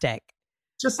fantastic.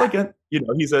 just like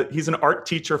he's an art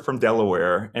teacher from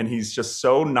Delaware, and he's just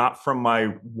so not from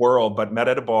my world, but met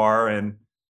at a bar, and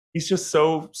he's just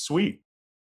so sweet.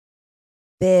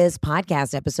 This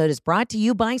podcast episode is brought to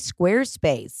you by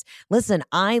Squarespace. Listen,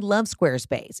 I love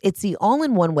Squarespace. It's the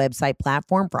all-in-one website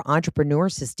platform for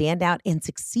entrepreneurs to stand out and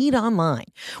succeed online.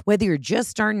 Whether you're just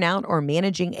starting out or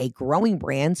managing a growing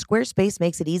brand, Squarespace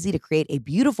makes it easy to create a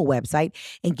beautiful website,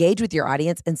 engage with your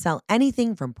audience, and sell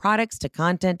anything from products to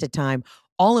content to time,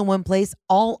 all in one place,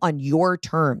 all on your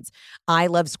terms. I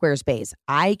love Squarespace.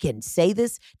 I can say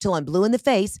this till I'm blue in the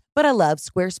face, but I love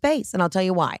Squarespace, and I'll tell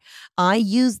you why. I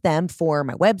use them for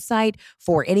my website,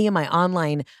 for any of my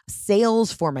online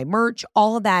sales, for my merch.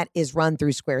 All of that is run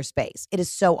through Squarespace. It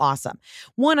is so awesome.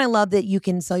 One, I love that you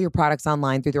can sell your products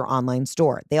online through their online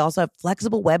store. They also have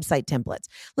flexible website templates.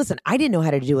 Listen, I didn't know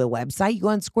how to do a website. You go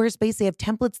on Squarespace, they have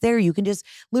templates there. You can just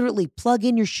literally plug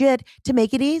in your shit to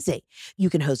make it easy. You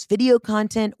can host video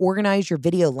content, organize your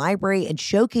video library, and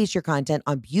showcase your content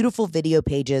on beautiful video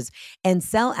pages and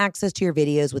sell access to your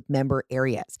videos with member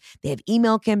areas. They have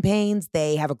email campaigns.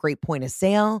 They have a great point of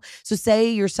sale. So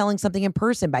say you're selling something in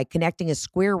person by connecting a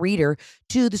Square reader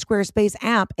to the Squarespace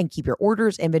app and keep your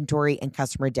orders, inventory, and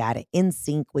customer data in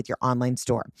sync with your online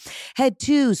store. Head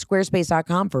to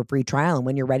squarespace.com for a free trial. And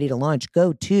when you're ready to launch,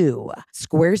 go to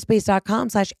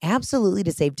squarespace.com/absolutely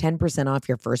to save 10% off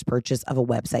your first purchase of a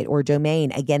website or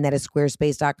domain. Again, that is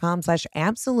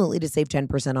squarespace.com/absolutely to save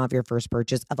 10% off your first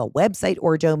purchase of a website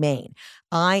or domain.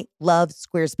 I love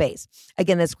Squarespace.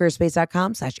 Again, that's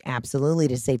squarespace.com/absolutely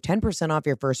to save 10% off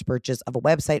your first purchase of a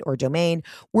website or domain.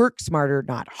 Work smarter,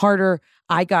 not harder.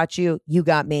 I got you. You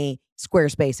got me.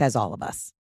 Squarespace has all of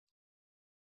us.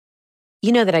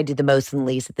 You know that I do the most and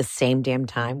least at the same damn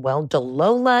time? Well,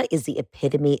 DeLola is the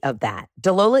epitome of that.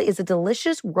 DeLola is a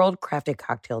delicious world-crafted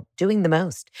cocktail doing the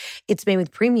most. It's made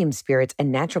with premium spirits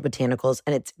and natural botanicals,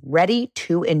 and it's ready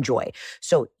to enjoy.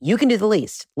 So you can do the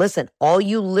least. Listen, all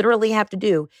you literally have to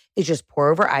do is just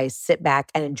pour over ice, sit back,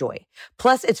 and enjoy.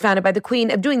 Plus, it's founded by the queen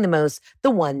of doing the most,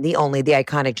 the one, the only, the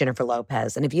iconic Jennifer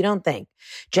Lopez. And if you don't think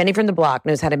Jenny from the block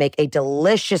knows how to make a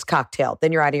delicious cocktail,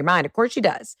 then you're out of your mind. Of course she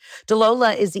does.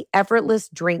 DeLola is the effortless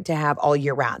drink to have all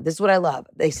year round. This is what I love.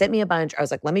 They sent me a bunch. I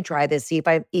was like, let me try this, see if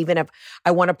I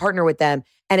want to partner with them.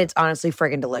 And it's honestly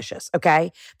friggin' delicious,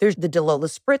 okay? There's the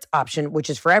DeLola Spritz option, which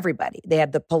is for everybody. They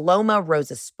have the Paloma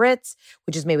Rosa Spritz,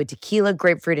 which is made with tequila,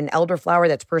 grapefruit, and elderflower.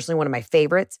 That's personally one of my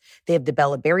favorites. They have the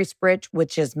Bella Berry Spritz,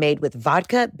 which is made with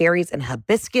vodka, berries, and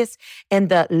hibiscus. And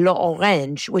the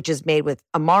L'Orange, which is made with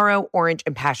Amaro, orange,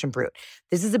 and passion fruit.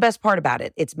 This is the best part about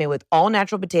it. It's made with all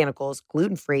natural botanicals,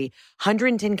 gluten-free,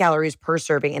 110 calories per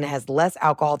serving, and it has less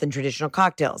alcohol than traditional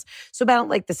cocktails. So about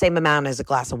like the same amount as a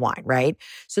glass of wine, right?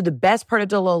 So the best part of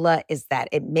DeLola is that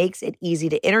it makes it easy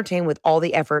to entertain with all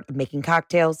the effort of making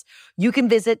cocktails. You can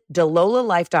visit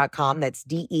DeLolaLife.com, that's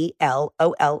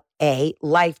DELOLA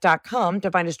life.com,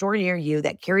 to find a store near you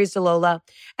that carries DeLola,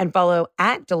 and follow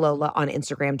 @DeLola on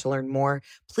Instagram to learn more.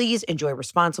 Please enjoy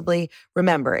responsibly.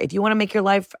 Remember, if you want to make your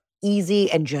life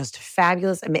easy and just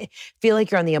fabulous and feel like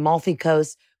you're on the Amalfi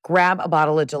Coast, grab a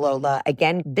bottle of DeLola.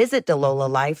 Again, visit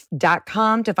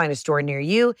DeLolaLife.com to find a store near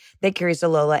you that carries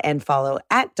DeLola, and follow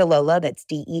 @DeLola, that's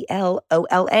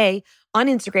DELOLA, on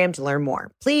Instagram to learn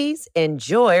more. Please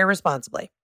enjoy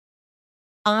responsibly.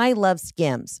 I love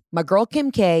Skims. My girl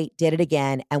Kim K did it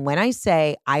again. And when I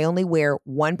say I only wear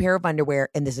one pair of underwear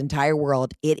in this entire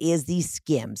world, it is the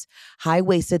Skims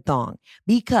high-waisted thong,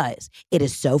 because it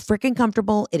is so freaking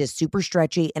comfortable. It is super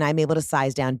stretchy, and I'm able to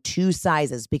size down 2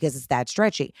 sizes because it's that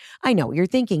stretchy. I know what you're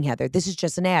thinking, Heather. This is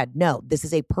just an ad. No, this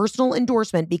is a personal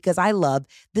endorsement because I love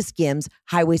the Skims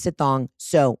high-waisted thong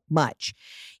so much.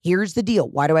 Here's the deal.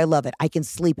 Why do I love it? I can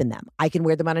sleep in them. I can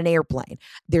wear them on an airplane.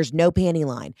 There's no panty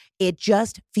line. It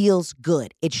just feels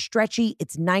good. It's stretchy.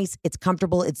 It's nice. It's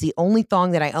comfortable. It's the only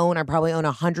thong that I own. I probably own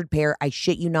 100 pair. I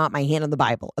shit you not, my hand on the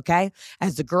Bible, okay?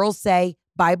 As the girls say,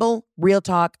 Bible, real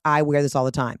talk, I wear this all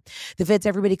the time. The Fits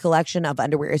Everybody collection of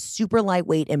underwear is super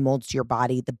lightweight and molds to your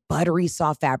body. The buttery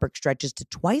soft fabric stretches to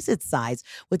twice its size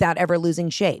without ever losing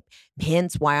shape.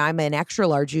 Hence why I'm an extra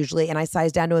large usually, and I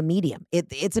size down to a medium.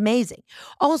 It's amazing.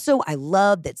 Also, I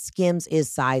love that Skims is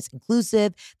size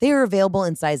inclusive. They are available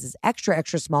in sizes extra,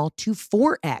 extra small to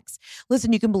 4X.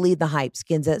 Listen, you can believe the hype.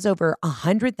 Skims has over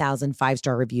 100,000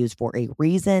 5-star reviews for a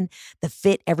reason. The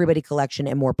Fit Everybody collection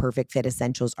and more perfect fit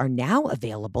essentials are now available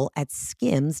available at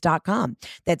skims.com.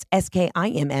 That's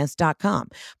SKIMS.com.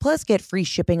 Plus, get free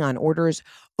shipping on orders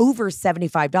over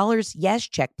 $75. Yes,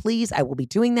 check please. I will be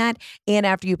doing that. And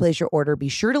after you place your order, be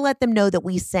sure to let them know that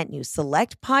we sent you.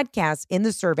 Select podcasts in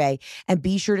the survey and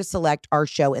be sure to select our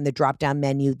show in the drop-down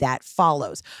menu that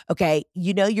follows. Okay,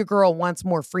 you know your girl wants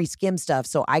more free Skim stuff,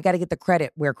 so I got to get the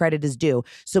credit where credit is due.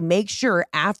 So make sure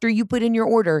after you put in your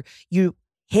order, you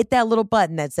hit that little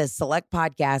button that says select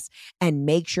podcasts and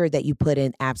make sure that you put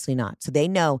in Absolutely Not. So they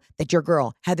know that your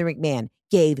girl, Heather McMahon,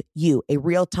 gave you a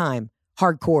real-time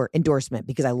hardcore endorsement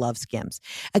because I love Skims.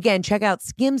 Again, check out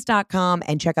skims.com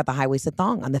and check out the high-waisted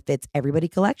thong on the Fits Everybody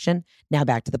collection. Now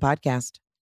back to the podcast.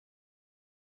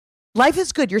 Life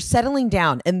is good. You're settling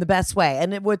down in the best way.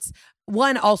 And what's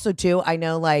one also too, I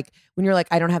know like when you're like,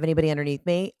 I don't have anybody underneath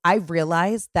me, I've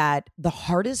realized that the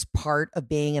hardest part of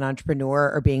being an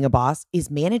entrepreneur or being a boss is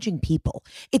managing people.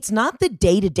 It's not the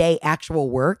day-to-day actual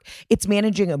work. It's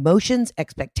managing emotions,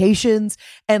 expectations,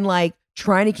 and like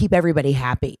trying to keep everybody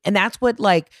happy. And that's what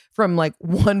like from like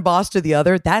one boss to the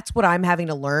other, that's what I'm having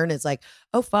to learn is like,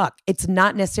 oh fuck, it's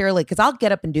not necessarily because I'll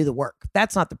get up and do the work.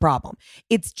 That's not the problem.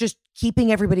 It's just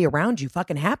keeping everybody around you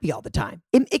fucking happy all the time.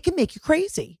 It can make you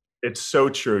crazy. It's so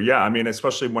true. Yeah. I mean,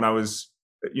 especially when I was,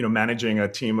 managing a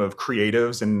team of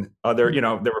creatives and other,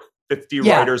 there were 50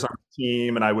 writers on the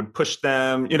team and I would push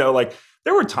them, like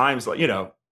there were times like,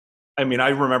 I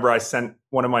remember I sent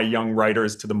one of my young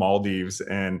writers to the Maldives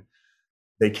and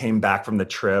they came back from the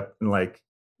trip and like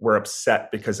were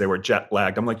upset because they were jet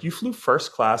lagged. I'm like, you flew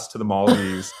first class to the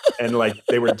Maldives and like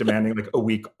they were demanding like a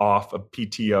week off of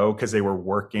PTO because they were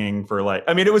working for like,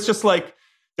 it was just like,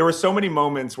 there were so many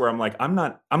moments where I'm like, I'm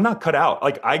not cut out.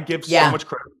 Like I give so much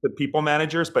credit to people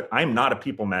managers, but I'm not a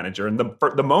people manager. And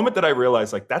the moment that I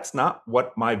realized like, that's not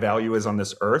what my value is on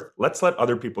this earth. Let's let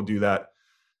other people do that.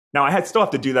 Now I still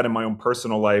have to do that in my own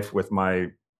personal life with my,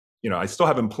 I still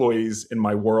have employees in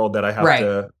my world that I have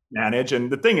to manage.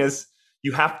 And the thing is,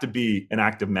 you have to be an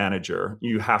active manager.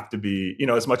 You have to be,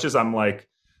 as much as I'm like,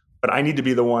 but I need to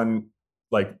be the one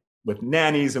like with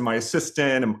nannies and my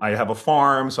assistant and I have a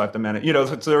farm, so I have to manage,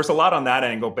 so there's a lot on that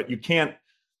angle, but you can't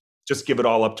just give it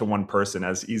all up to one person.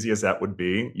 As easy as that would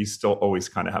be, you still always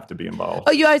kind of have to be involved.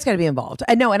 Oh, you always got to be involved.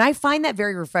 I know. And I find that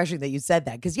very refreshing that you said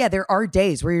that. Because there are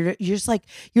days where you're just like,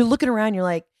 you're looking around, you're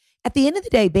like, at the end of the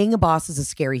day, being a boss is a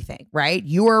scary thing, right?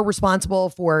 You are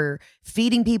responsible for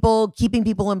feeding people, keeping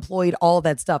people employed, all of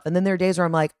that stuff. And then there are days where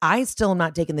I'm like, I still am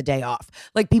not taking the day off.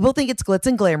 Like people think it's glitz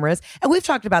and glamorous. And we've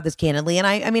talked about this candidly. And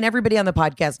I mean, everybody on the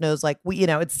podcast knows like,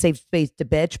 it's a safe space to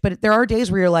bitch. But there are days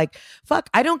where you're like,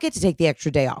 fuck, I don't get to take the extra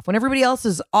day off. When everybody else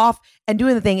is off and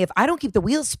doing the thing, if I don't keep the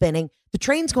wheels spinning, the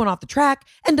train's going off the track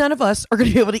and none of us are going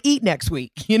to be able to eat next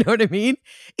week. You know what I mean?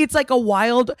 It's like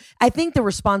I think the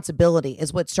responsibility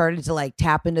is what started to like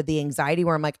tap into the anxiety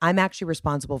where I'm like, I'm actually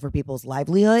responsible for people's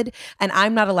livelihood and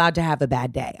I'm not allowed to have a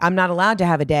bad day. I'm not allowed to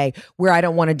have a day where I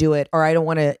don't want to do it or I don't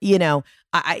want to,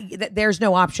 there's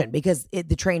no option because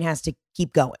the train has to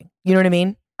keep going. You know what I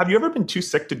mean? Have you ever been too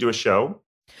sick to do a show?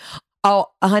 Oh,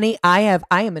 honey, I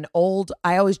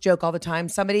always joke all the time.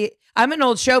 I'm an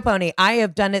old show pony. I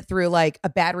have done it through like a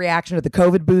bad reaction to the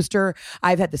COVID booster.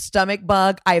 I've had the stomach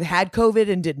bug. I've had COVID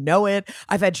and didn't know it.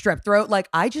 I've had strep throat. Like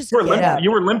I just,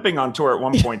 you were limping on tour at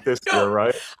one point this year,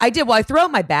 right? I did. Well, I threw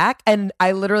out my back and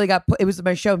I literally it was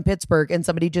my show in Pittsburgh and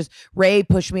Ray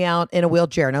pushed me out in a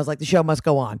wheelchair and I was like, the show must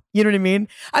go on. You know what I mean?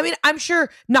 I'm sure,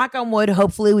 knock on wood,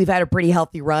 hopefully we've had a pretty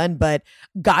healthy run, but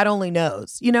God only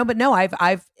knows, but no, I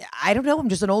don't know. I'm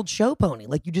just an old show pony.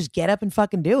 Like you just get up and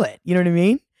fucking do it. You know what I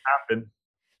mean? Happen.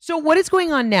 So what is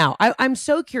going on now? I'm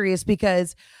so curious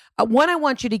because one, I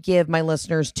want you to give my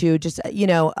listeners to just,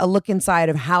 a look inside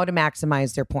of how to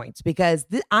maximize their points because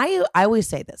I always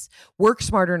say this, work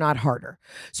smarter, not harder.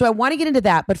 So I want to get into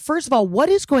that. But first of all, what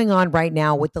is going on right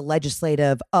now with the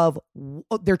legislative of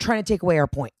they're trying to take away our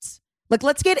points? Like,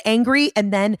 let's get angry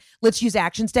and then let's use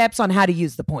action steps on how to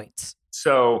use the points.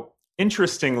 So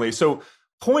interestingly,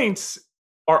 points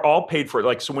are all paid for.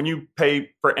 Like, so when you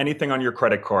pay for anything on your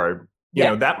credit card,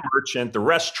 that merchant, the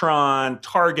restaurant,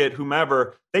 Target,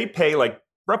 whomever, they pay like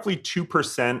roughly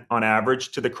 2% on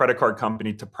average to the credit card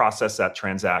company to process that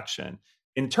transaction.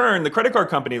 In turn, the credit card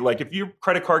company, like if your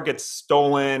credit card gets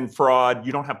stolen, fraud,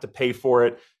 you don't have to pay for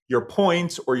it. Your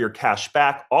points or your cash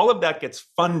back, all of that gets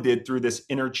funded through this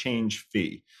interchange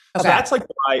fee. Okay. So that's like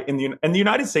why in the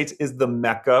United States is the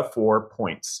mecca for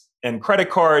points. And credit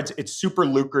cards, it's super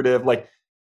lucrative. Like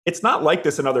it's not like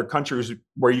this in other countries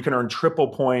where you can earn triple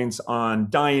points on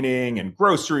dining and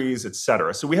groceries, et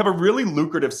cetera. So we have a really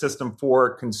lucrative system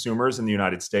for consumers in the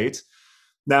United States.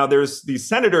 Now there's these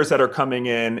senators that are coming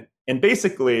in and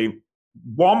basically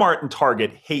Walmart and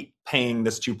Target hate paying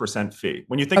this 2% fee.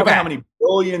 When you think about how many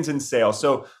billions in sales.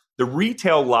 So the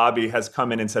retail lobby has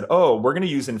come in and said, oh, we're going to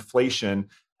use inflation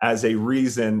as a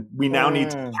reason. We now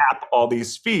need to cap all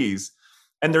these fees.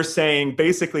 And they're saying,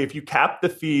 basically, if you cap the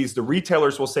fees, the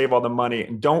retailers will save all the money.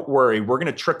 And don't worry, we're going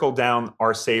to trickle down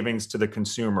our savings to the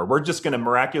consumer. We're just going to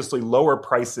miraculously lower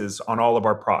prices on all of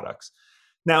our products.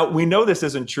 Now, we know this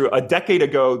isn't true. A decade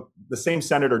ago, the same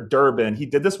Senator Durbin, he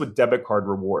did this with debit card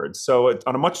rewards. So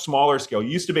on a much smaller scale, you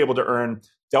used to be able to earn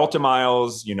Delta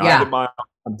miles, United miles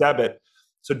on debit.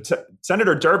 So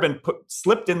Senator Durbin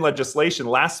slipped in legislation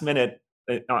last minute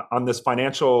on this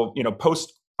financial,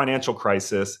 post-financial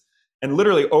crisis. And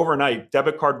literally overnight,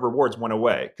 debit card rewards went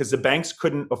away because the banks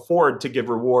couldn't afford to give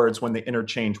rewards when the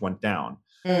interchange went down.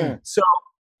 So,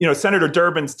 Senator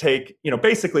Durbin's take,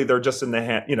 basically they're just in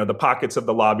the pockets of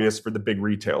the lobbyists for the big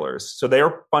retailers. So they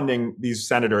are funding these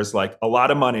senators like a lot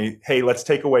of money. Hey, let's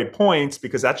take away points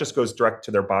because that just goes direct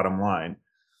to their bottom line.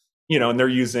 And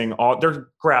they're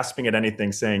grasping at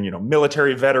anything saying,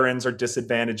 military veterans are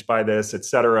disadvantaged by this, et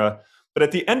cetera. But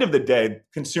at the end of the day,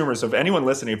 consumers, of anyone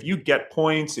listening, if you get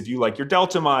points, if you like your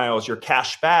Delta miles, your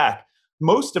cash back,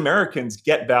 most Americans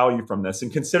get value from this.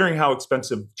 And considering how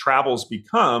expensive travel's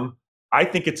become, I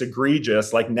think it's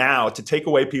egregious, like now, to take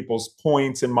away people's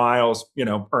points and miles,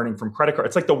 earning from credit card.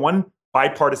 It's like the one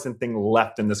bipartisan thing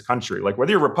left in this country. Like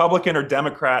whether you're Republican or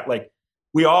Democrat, like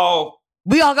we all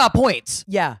got points.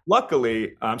 Yeah.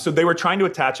 Luckily, so they were trying to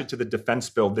attach it to the defense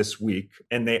bill this week,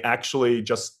 and they actually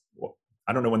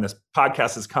I don't know when this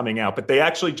podcast is coming out, but they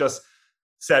actually just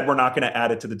said we're not going to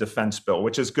add it to the defense bill,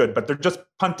 which is good, but they're just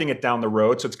punting it down the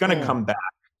road. So it's going to come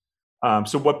back.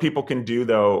 So what people can do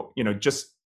though,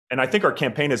 and I think our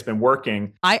campaign has been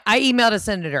working. I emailed a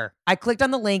senator. I clicked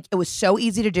on the link. It was so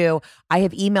easy to do. I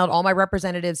have emailed all my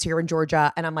representatives here in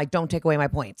Georgia, and I'm like, don't take away my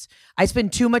points. I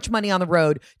spend too much money on the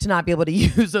road to not be able to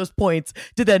use those points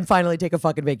to then finally take a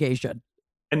fucking vacation.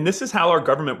 And this is how our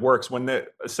government works. When the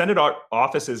Senate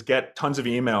offices get tons of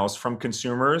emails from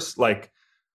consumers, like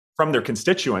from their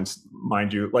constituents,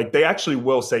 mind you, like they actually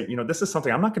will say, this is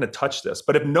something, I'm not going to touch this.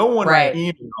 But if no one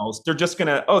emails, they're just going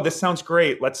to, oh, this sounds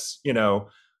great. Let's,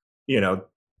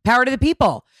 power to the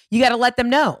people. You got to let them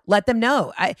know. Let them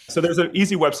know. So there's an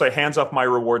easy website,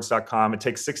 handsoffmyrewards.com. It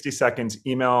takes 60 seconds.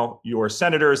 Email your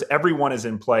senators. Everyone is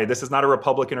in play. This is not a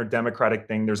Republican or Democratic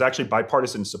thing. There's actually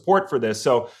bipartisan support for this.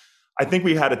 So I think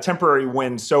we had a temporary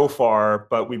win so far,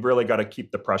 but we've really got to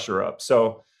keep the pressure up.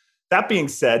 So that being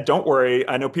said, don't worry.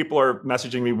 I know people are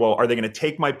messaging me, well, are they going to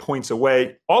take my points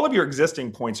away? All of your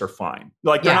existing points are fine.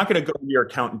 Like they're not going to go to your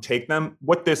account and take them.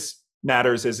 What this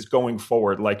matters is going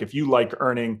forward. Like if you like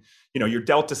earning, your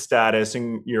Delta status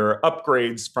and your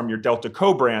upgrades from your Delta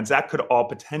co-brands, that could all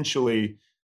potentially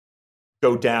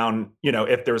go down,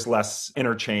 if there's less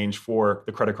interchange for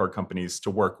the credit card companies to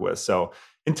work with. So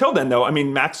until then, though,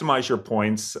 maximize your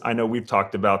points. I know we've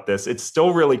talked about this. It's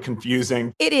still really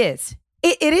confusing. It is.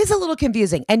 It is a little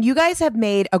confusing. And you guys have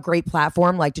made a great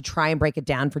platform to try and break it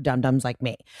down for dum-dums like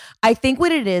me. I think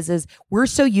what it is we're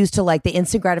so used to the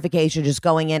instant gratification, just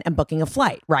going in and booking a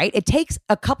flight, right? It takes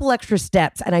a couple extra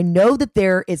steps. And I know that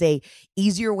there is a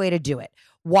easier way to do it.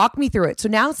 Walk me through it. So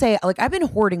now say, I've been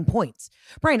hoarding points.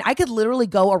 Brian, I could literally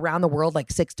go around the world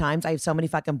 6 times. I have so many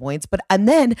fucking points. And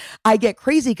then I get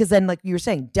crazy because then, like you were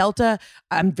saying, Delta,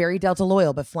 I'm very Delta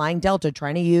loyal, but flying Delta,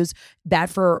 trying to use that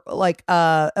for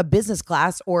a business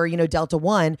class or, Delta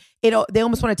One, they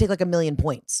almost want to take 1 million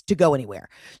points to go anywhere.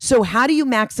 So how do you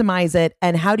maximize it?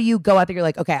 And how do you go out there? You're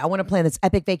like, okay, I want to plan this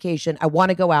epic vacation. I want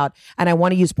to go out and I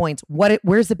want to use points.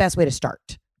 Where's the best way to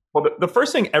start? Well, the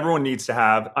first thing everyone needs to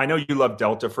have, I know you love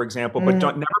Delta, for example, but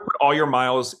never put all your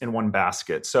miles in one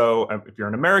basket. So if you're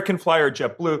an American flyer,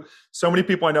 JetBlue, so many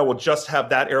people I know will just have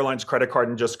that airline's credit card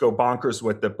and just go bonkers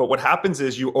with it. But what happens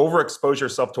is you overexpose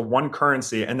yourself to one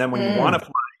currency. And then when you want to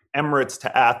fly Emirates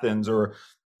to Athens or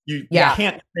you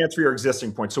can't transfer your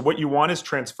existing points. So what you want is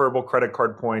transferable credit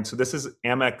card points. So this is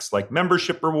Amex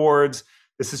membership rewards.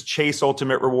 This is Chase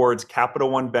Ultimate Rewards,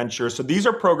 Capital One Venture. So these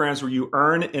are programs where you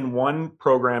earn in one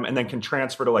program and then can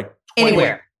transfer to 20,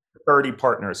 anywhere, 30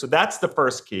 partners. So that's the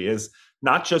first key, is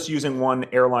not just using one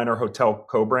airline or hotel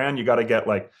co-brand. You got to get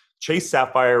Chase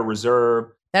Sapphire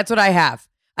Reserve. That's what I have.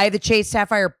 I have the Chase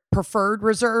Sapphire Preferred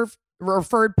Reserve.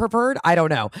 Preferred. I don't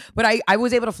know. But I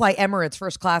was able to fly Emirates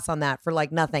first class on that for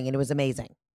nothing. And it was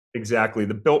amazing. Exactly.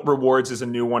 The Bilt Rewards is a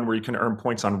new one where you can earn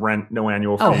points on rent, no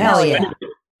annual fee. Oh, hell yeah.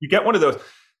 You get one of those.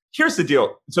 Here's the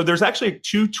deal. So there's actually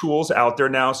 2 tools out there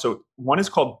now. So one is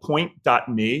called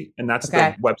point.me, and that's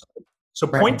the website. So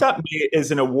point.me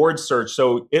is an award search.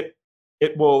 So it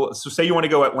will, so say you want to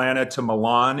go Atlanta to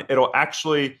Milan, it'll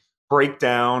actually break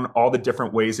down all the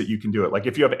different ways that you can do it. Like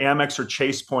if you have Amex or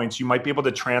Chase points, you might be able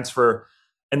to transfer.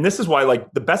 And this is why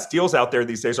like the best deals out there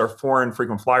these days are foreign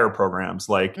frequent flyer programs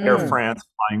like Air France,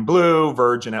 Flying Blue,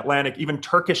 Virgin Atlantic, even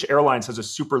Turkish Airlines has a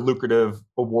super lucrative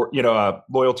award,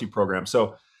 loyalty program.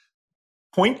 So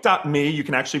Point.me, you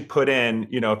can actually put in,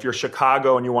 if you're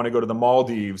Chicago and you want to go to the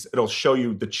Maldives, it'll show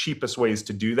you the cheapest ways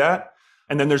to do that.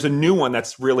 And then there's a new one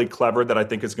that's really clever that I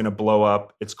think is going to blow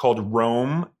up. It's called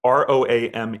Roam,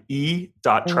 ROAME.travel.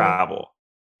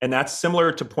 And that's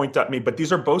similar to Point.me, but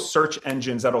these are both search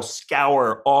engines that'll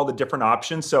scour all the different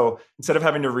options. So instead of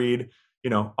having to read,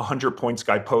 100 Points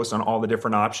Guide posts on all the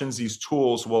different options, these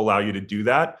tools will allow you to do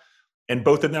that. And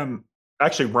both of them,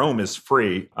 actually Roam is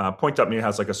free. Point.me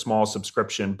has like a small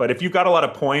subscription. But if you've got a lot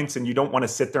of points and you don't want to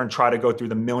sit there and try to go through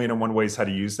the 1,000,001 ways how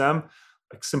to use them,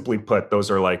 like simply put, those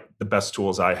are like the best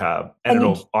tools I have. And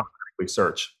it'll automatically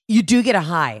search. You do get a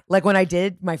high. Like when I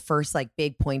did my first like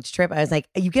big points trip, I was like,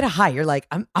 you get a high. You're like,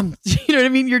 I'm, you know what I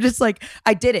mean? You're just like,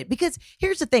 I did it. Because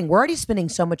here's the thing. We're already spending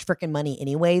so much freaking money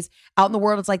anyways out in the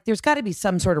world. It's like, there's got to be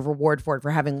some sort of reward for it,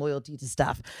 for having loyalty to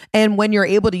stuff. And when you're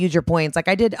able to use your points, like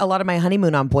I did a lot of my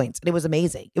honeymoon on points and it was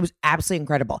amazing. It was absolutely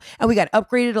incredible. And we got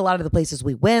upgraded a lot of the places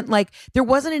we went. Like there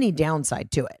wasn't any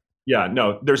downside to it. Yeah,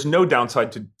 no, there's no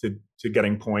downside to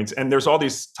getting points. And there's all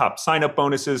these top sign-up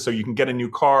bonuses. So you can get a new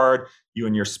card, you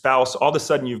and your spouse. All of a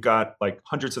sudden, you've got like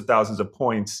hundreds of thousands of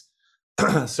points.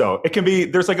 So it can be,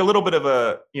 there's like a little bit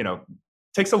of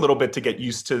takes a little bit to get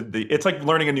used to it's like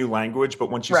learning a new language. But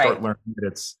once you start learning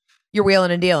it, you're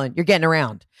wheeling and dealing. You're getting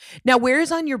around. Now, where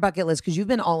is on your bucket list? Because you've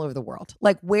been all over the world.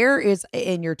 Like, where is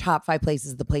in your top 5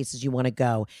 places the places you want to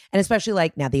go? And especially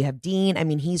like now that you have Dean. I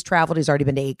mean, he's traveled. He's already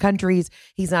been to 8 countries.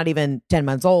 He's not even 10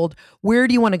 months old. Where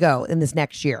do you want to go in this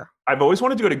next year? I've always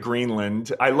wanted to go to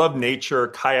Greenland. I love nature,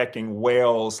 kayaking,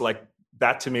 whales. Like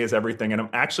that to me is everything. And I'm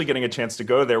actually getting a chance to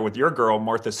go there with your girl,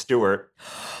 Martha Stewart.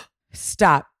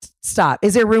 Stop.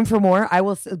 Is there room for more? I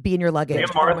will be in your luggage. Me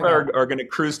and Martha are going to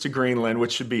cruise to Greenland,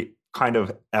 which should be kind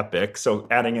of epic. So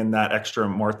adding in that extra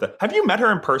Martha. Have you met her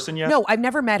in person yet? No, I've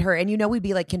never met her. And we'd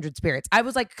be like kindred spirits. I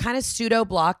was like kind of pseudo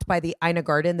blocked by the Ina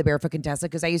Garten, the Barefoot Contessa,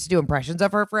 because I used to do impressions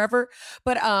of her forever.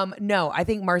 But no, I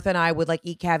think Martha and I would like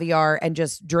eat caviar and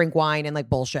just drink wine and like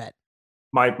bullshit.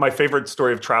 My favorite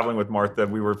story of traveling with Martha,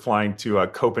 we were flying to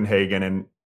Copenhagen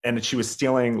and she was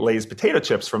stealing Lay's potato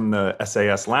chips from the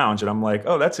SAS lounge. And I'm like,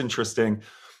 oh, that's interesting.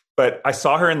 But I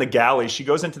saw her in the galley. She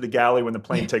goes into the galley when the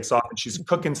plane takes off and she's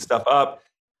cooking stuff up.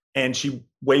 And she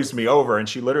waves me over and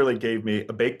she literally gave me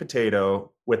a baked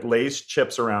potato with Lay's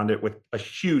chips around it with a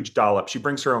huge dollop. She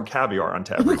brings her own caviar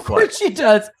onto every flight. Of course she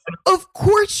does. Of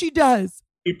course she does.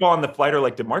 People on the flight are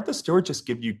like, did Martha Stewart just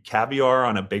give you caviar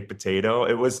on a baked potato?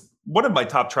 It was one of my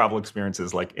top travel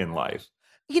experiences like in life.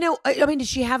 I mean, did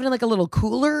she have it in like a little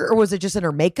cooler or was it just in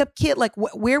her makeup kit? Like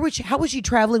how was she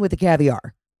traveling with the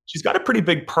caviar? She's got a pretty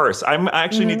big purse. I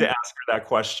actually need to ask her that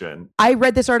question. I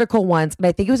read this article once, and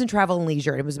I think it was in Travel and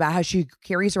Leisure. It was about how she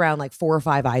carries around like 4 or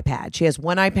 5 iPads. She has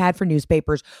one iPad for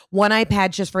newspapers, one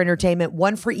iPad just for entertainment,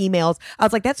 one for emails. I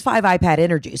was like, that's 5 iPad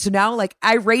energy. So now like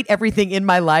I rate everything in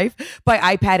my life by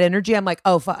iPad energy. I'm like,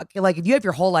 oh, fuck. Like if you have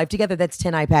your whole life together, that's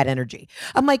 10 iPad energy.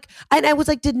 I'm like, and I was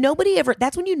like, did nobody ever,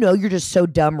 that's when you're just so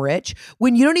dumb rich,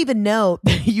 when you don't even know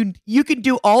that you can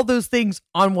do all those things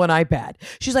on one iPad.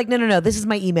 She's like, no, this is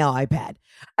my email iPad.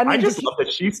 I just love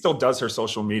that she still does her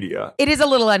social media. It is a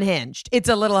little unhinged. It's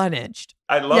a little unhinged.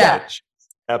 I love it. She's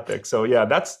epic. So yeah,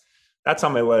 that's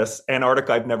on my list.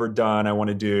 Antarctica I've never done. I want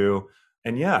to do.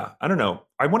 And yeah, I don't know.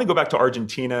 I want to go back to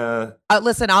Argentina.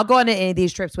 Listen, I'll go on any of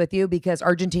these trips with you because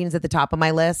Argentina's at the top of my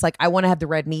list. Like I want to have the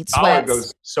red meat sweats. Dollar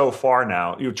goes so far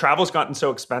now. Travel's gotten so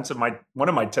expensive. One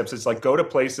of my tips is like go to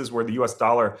places where the US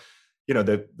dollar,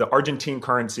 the Argentine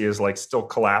currency is like still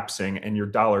collapsing and your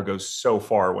dollar goes so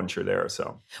far once you're there.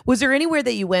 So was there anywhere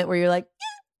that you went where you're like,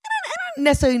 I don't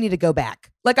necessarily need to go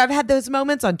back? Like I've had those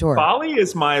moments on tour. Bali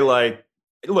is my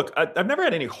look, I've never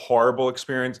had any horrible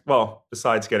experience. Well,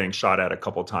 besides getting shot at a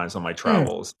couple of times on my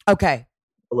travels. Okay.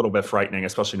 A little bit frightening,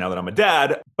 especially now that I'm a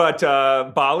dad. But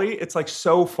Bali, it's like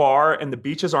so far and the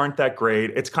beaches aren't that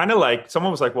great. It's kind of like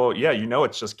someone was like, well, yeah,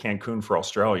 it's just Cancun for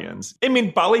Australians. I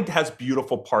mean, Bali has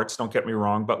beautiful parts, don't get me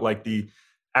wrong, but like the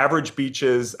average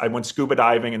beaches, I went scuba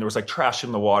diving and there was like trash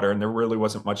in the water and there really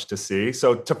wasn't much to see.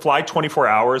 So to fly 24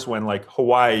 hours when like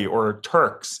Hawaii or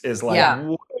Turks is like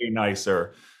way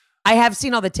nicer. I have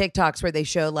seen all the TikToks where they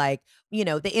show like,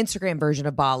 the Instagram version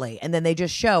of Bali. And then they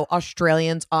just show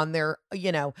Australians on their,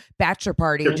 bachelor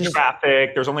party. There's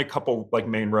traffic. There's only a couple like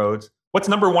main roads. What's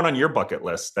number one on your bucket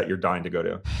list that you're dying to go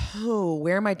to? Oh,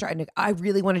 where am I trying to? I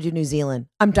really want to do New Zealand.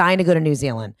 I'm dying to go to New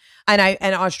Zealand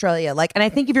and Australia. And I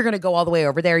think if you're going to go all the way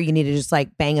over there, you need to just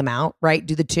like bang them out, right?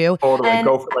 Do the two. Totally.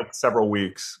 Go for like several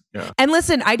weeks. Yeah. And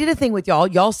listen, I did a thing with y'all.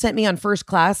 Y'all sent me on first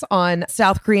class on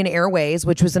South Korean Airways,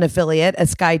 which was an affiliate, a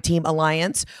SkyTeam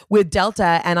alliance with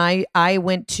Delta. And I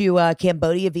went to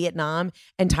Cambodia, Vietnam,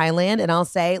 and Thailand. And I'll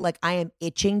say, like, I am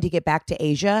itching to get back to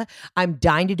Asia. I'm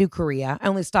dying to do Korea. I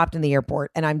only stopped in the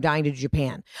airport, and I'm dying to do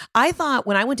Japan. I thought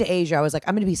when I went to Asia, I was like,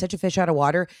 I'm going to be such a fish out of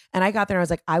water. And I got there and I was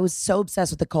like, I was so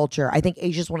obsessed with the culture. I think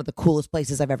Asia is one of the coolest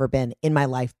places I've ever been in my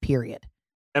life, period.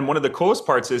 And one of the coolest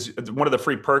parts is one of the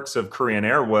free perks of Korean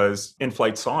Air was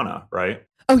in-flight sauna, right?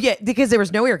 Oh, yeah, because there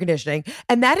was no air conditioning.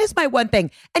 And that is my one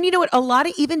thing. And you know what? A lot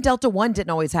of even Delta One didn't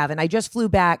always have it. And I just flew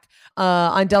back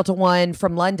on Delta One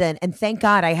from London. And thank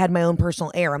God I had my own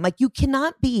personal air. I'm like, you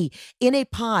cannot be in a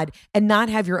pod and not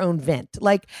have your own vent.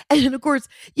 Like, and of course,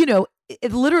 you know,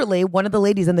 it literally, one of the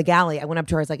ladies in the galley, I went up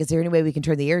to her, I was like, is there any way we can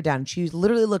turn the air down? And she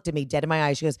literally looked at me dead in my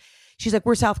eyes. She's like,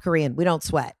 we're South Korean. We don't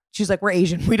sweat. She's like, we're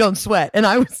Asian. We don't sweat. And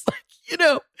I was like, you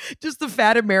know, just the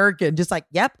fat American, just like,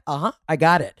 yep, I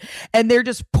got it. And they're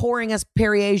just pouring us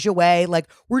Perrier away. Like,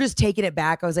 we're just taking it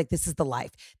back. I was like, this is the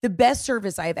life. The best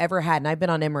service I've ever had, and I've been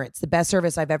on Emirates, the best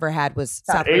service I've ever had was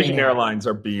South Korean. Asian Airlines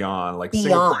are beyond. Like,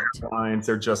 Singapore Airlines,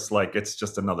 they're just like, it's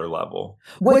just another level.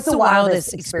 What's the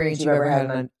wildest experience you've ever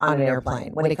had on an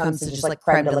airplane when it comes to just like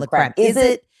creme de la creme? Is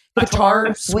it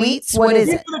Qatar suites? What is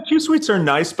it? The Q suites are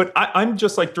nice, but I'm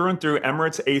just like through and through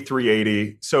Emirates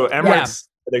A380. So Emirates,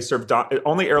 they serve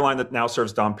only airline that now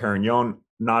serves Dom Perignon.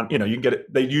 You can get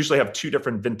it. They usually have two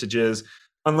different vintages,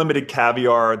 unlimited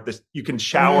caviar. You can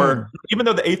shower, even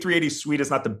though the A380 suite is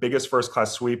not the biggest first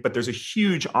class suite, but there's a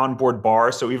huge onboard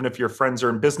bar. So even if your friends are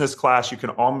in business class, you can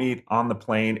all meet on the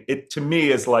plane. It to me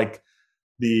is like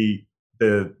the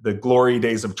glory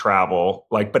days of travel,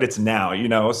 like, but it's now, you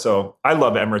know, so I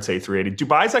love Emirates A380.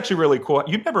 Dubai is actually really cool.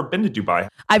 You've never been to Dubai.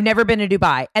 I've never been to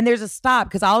Dubai. And there's a stop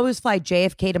because I'll always fly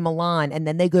JFK to Milan and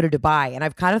then they go to Dubai. And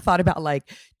I've kind of thought about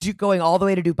like going all the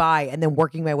way to Dubai and then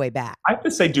working my way back. I have to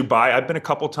say Dubai, I've been a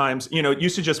couple times, you know, it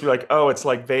used to just be like, oh, it's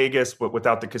like Vegas, but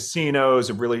without the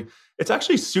casinos. It's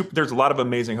actually super. There's a lot of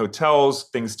amazing hotels,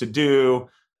 things to do.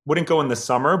 Wouldn't go in the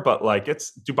summer, but like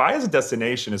Dubai as a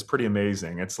destination is pretty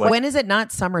amazing. It's like, when is it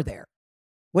not summer there?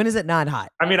 When is it not hot?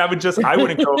 I mean, I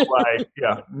wouldn't go like,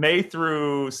 May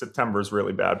through September is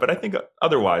really bad, but I think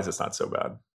otherwise it's not so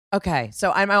bad. Okay.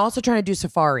 So I'm also trying to do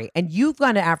safari and you've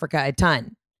gone to Africa a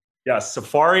ton. Yes.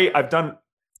 Safari. I've done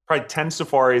probably 10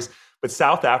 safaris, but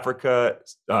South Africa,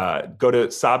 go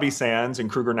to Sabi Sands in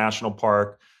Kruger National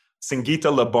Park.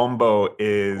 Singita Lebombo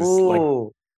is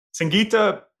like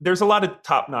Singita. There's a lot of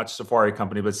top-notch safari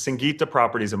company, but Singita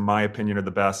properties, in my opinion, are the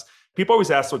best. People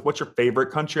always ask, like, what's your favorite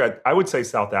country? I would say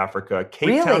South Africa.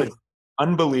 Cape Town is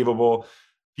unbelievable,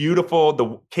 beautiful.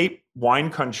 The Cape Wine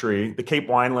Country, the Cape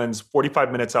Winelands,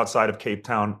 45 minutes outside of Cape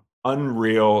Town,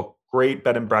 unreal, great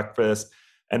bed and breakfast.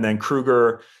 And then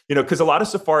Kruger, you know, because a lot of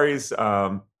safaris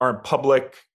are in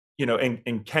public, you know,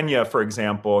 in Kenya, for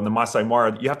example, in the Masai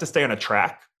Mara, you have to stay on a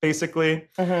track, basically.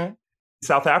 Mm-hmm.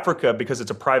 South Africa, because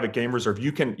it's a private game reserve,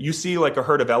 you see like a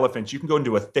herd of elephants, you can go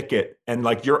into a thicket and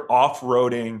like you're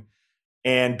off-roading,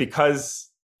 and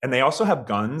they also have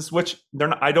guns, which they're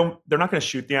not going to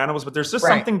shoot the animals, but there's just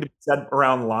something to be said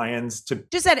around lions to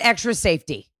just that extra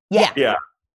safety. Yeah.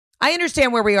 I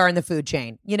understand where we are in the food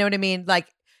chain. You know what I mean? Like,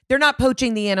 they're not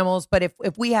poaching the animals, but if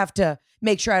we have to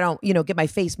make sure I don't, you know, get my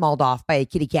face mauled off by a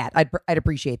kitty cat, I'd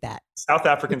appreciate that. South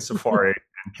African safari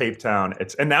in Cape Town.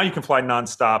 And now you can fly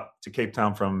nonstop to Cape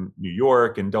Town from New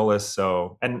York and Dulles,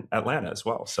 and Atlanta as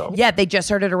well. So yeah, they just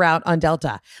heard it around on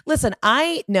Delta. Listen,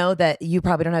 I know that you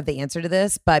probably don't have the answer to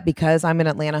this, but because I'm an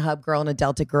Atlanta hub girl and a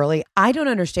Delta girly, I don't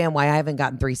understand why I haven't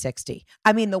gotten 360.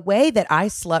 I mean, the way that I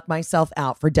slept myself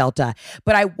out for Delta,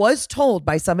 but I was told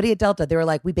by somebody at Delta, they were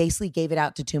like, we basically gave it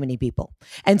out to too many people.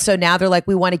 And so now they're like,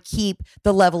 we want to keep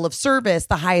the level of service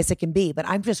the highest it can be, but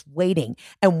I'm just waiting.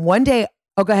 And one day,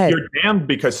 oh, go ahead. You're damned,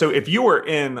 because so if you were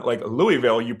in like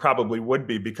Louisville, you probably would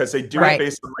be, because they do it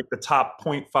based on like the top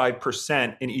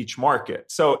 0.5% in each market.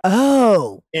 So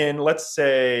in, let's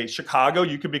say, Chicago,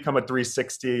 you could become a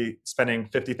 360 spending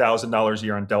 $50,000 a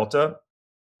year on Delta.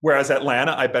 Whereas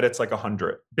Atlanta, I bet it's like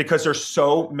 100, because there's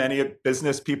so many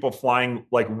business people flying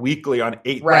like weekly on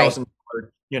 $8,000,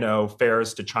 you know,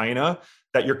 fares to China,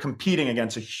 that you're competing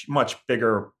against a much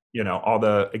bigger, you know, all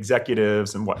the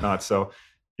executives and whatnot. So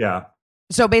yeah.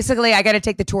 So basically, I got to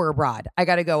take the tour abroad. I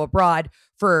got to go abroad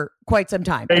for quite some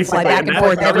time and fly back and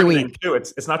forth every week. Too.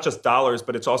 It's not just dollars,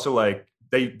 but it's also like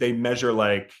they measure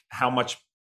like how much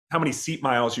how many seat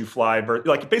miles you fly,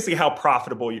 like basically how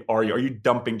profitable are you? Are you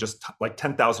dumping just like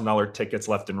 $10,000 tickets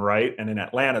left and right? And in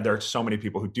Atlanta, there are so many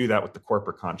people who do that with the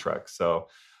corporate contracts. So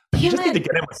you just need to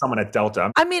get in with someone at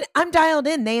Delta. I mean, I'm dialed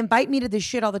in. They invite me to this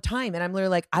shit all the time. And I'm literally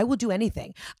like, I will do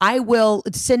anything. I will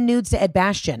send nudes to Ed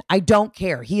Bastian. I don't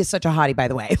care. He is such a hottie, by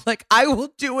the way. Like, I will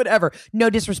do whatever. No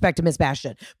disrespect to Miss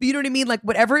Bastian. But you know what I mean? Like,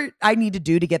 whatever I need to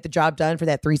do to get the job done for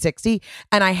that 360.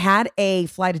 And I had a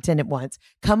flight attendant once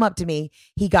come up to me.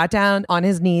 He got down on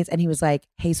his knees and he was like,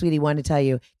 hey, sweetie, wanted to tell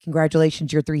you,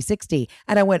 congratulations, you're 360.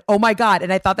 And I went, oh my God.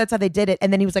 And I thought that's how they did it.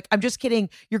 And then he was like, I'm just kidding.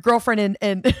 Your girlfriend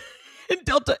and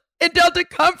Delta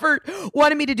Comfort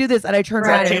wanted me to do this. And I turned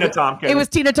around. Tina Tompkins. It was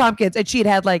Tina Tompkins. And she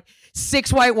had like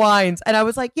 6 white wines. And I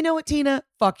was like, you know what, Tina?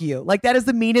 Fuck you. Like, that is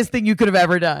the meanest thing you could have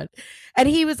ever done. And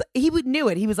he knew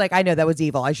it. He was like, I know that was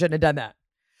evil. I shouldn't have done that.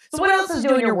 So what else is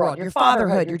doing in your world? Your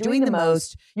fatherhood. You're doing the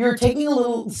most. You're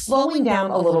slowing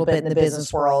down a little bit in the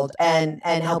business world and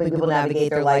helping people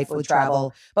navigate their life with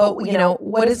travel. But you know,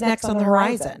 what is next on the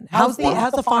horizon? How's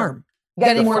the farm? You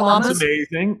got any more llamas? It's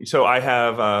amazing. So I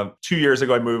have 2 years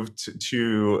ago, I moved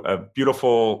to a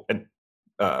beautiful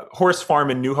horse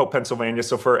farm in New Hope, Pennsylvania.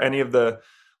 So for any of the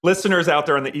listeners out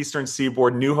there on the Eastern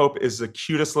Seaboard, New Hope is the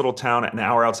cutest little town, an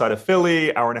hour outside of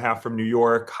Philly, hour and a half from New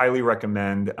York. Highly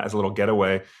recommend as a little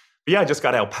getaway. But yeah, I just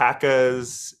got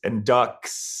alpacas and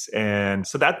ducks. And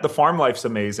so the farm life's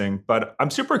amazing. But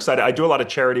I'm super excited. I do a lot of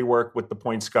charity work with the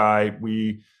Point Sky.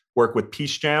 We work with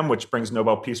Peace Jam, which brings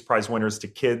Nobel Peace Prize winners to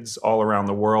kids all around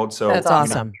the world. So that's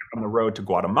awesome. On the road to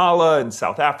Guatemala and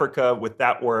South Africa with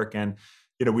that work. And,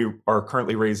 you know, we are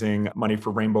currently raising money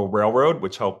for Rainbow Railroad,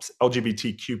 which helps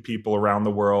LGBTQ people around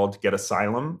the world get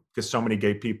asylum, because so many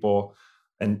gay people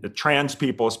and trans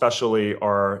people especially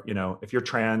are, you know, if you're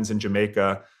trans in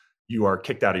Jamaica, you are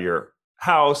kicked out of your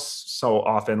house so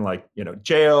often, like, you know,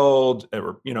 jailed,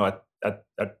 or, you know,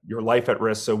 at your life at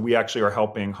risk. So we actually are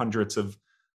helping hundreds of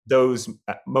those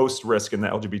at most risk in the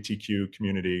LGBTQ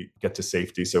community get to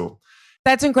safety. So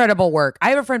that's incredible work. I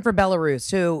have a friend from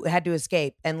Belarus who had to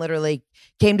escape and literally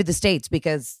came to the States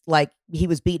because like he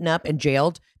was beaten up and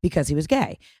jailed because he was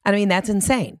gay. I mean, that's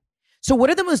insane. So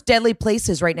what are the most deadly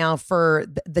places right now for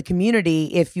the community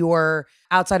if you're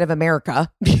outside of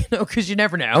America, you know, because you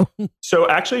never know? So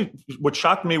actually, what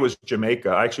shocked me was Jamaica.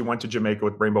 I actually went to Jamaica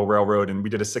with Rainbow Railroad and we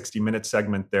did a 60-minute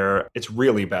segment there. It's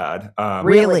really bad.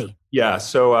 Really? Yeah.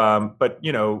 So, but,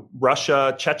 you know,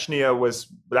 Russia, Chechnya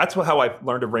that's how I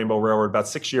learned of Rainbow Railroad. About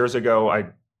 6 years ago,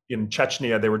 in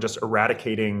Chechnya, they were just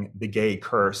eradicating the gay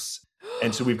curse.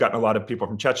 And so we've gotten a lot of people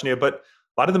from Chechnya, but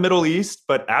a lot of the Middle East,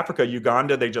 but Africa,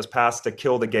 Uganda, they just passed a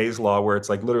kill the gays law where it's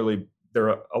like literally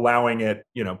they're allowing it,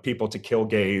 you know, people to kill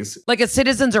gays. Like a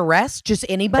citizen's arrest, just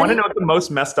anybody? Want to know what the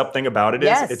most messed up thing about it is?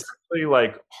 Yes. It's actually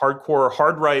like hardcore,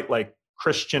 hard right, like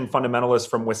Christian fundamentalists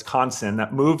from Wisconsin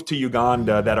that moved to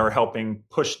Uganda that are helping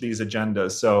push these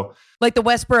agendas. So like the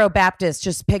Westboro Baptists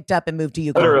just picked up and moved to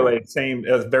Uganda. Literally, same,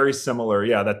 very similar.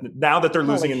 Yeah, that now that they're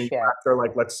losing in the US, they're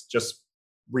like, let's just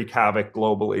wreak havoc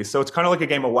globally. So it's kind of like a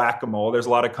game of whack-a-mole. There's a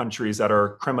lot of countries that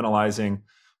are criminalizing,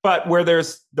 but where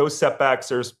there's those setbacks,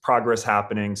 there's progress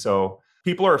happening. So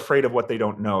people are afraid of what they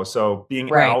don't know. So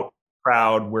being out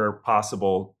proud where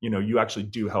possible, you know, you actually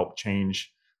do help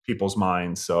change people's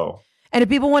minds. So, and if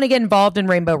people want to get involved in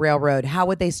Rainbow Railroad, how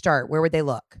would they start? Where would they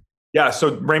look? Yeah, so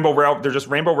they're just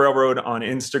Rainbow Railroad on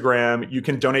Instagram. You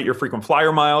can donate your frequent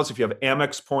flyer miles. If you have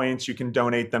Amex points, you can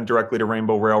donate them directly to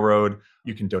Rainbow Railroad.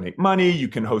 You can donate money. You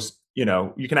can host, you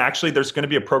know, you can actually, there's going to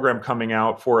be a program coming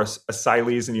out for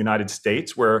asylees in the United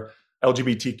States where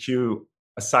LGBTQ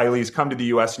asylees come to the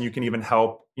US and you can even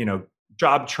help, you know,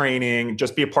 job training,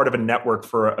 just be a part of a network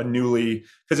for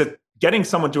because getting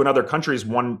someone to another country is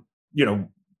one, you know,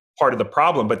 part of the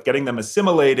problem, but getting them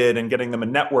assimilated and getting them a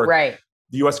network. Right.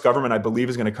 The US government, I believe,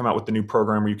 is going to come out with the new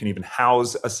program where you can even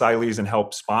house asylees and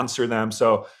help sponsor them.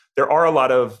 So there are a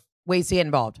lot of ways to get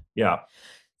involved. Yeah.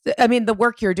 I mean, the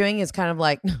work you're doing is kind of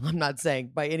like, I'm not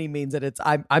saying by any means that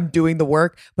I'm doing the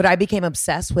work, but I became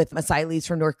obsessed with asylees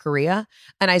from North Korea.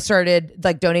 And I started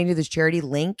like donating to this charity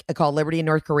Link called Liberty in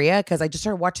North Korea because I just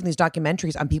started watching these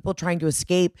documentaries on people trying to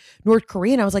escape North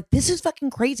Korea. And I was like, this is fucking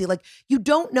crazy. Like, you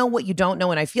don't know what you don't know.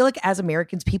 And I feel like as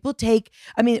Americans, people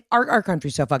our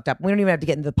country's so fucked up. We don't even have to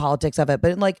get into the politics of it.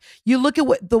 But like, you look at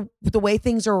what the way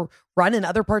things are run in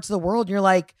other parts of the world, and you're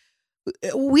like,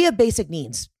 we have basic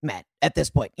needs met at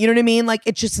this point. You know what I mean? Like,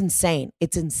 it's just insane.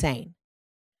 It's insane.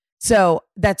 So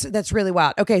that's really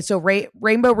wild. Okay. So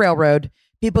Rainbow Railroad,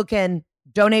 people can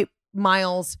donate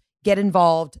miles, get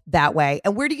involved that way.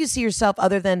 And where do you see yourself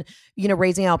other than, you know,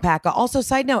 raising alpaca? Also,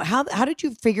 side note, how did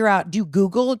you figure out, do you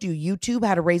Google, do you YouTube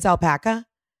how to raise alpaca?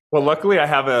 Well, luckily I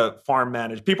have a farm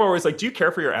managed. People are always like, do you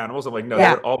care for your animals? I'm like, no,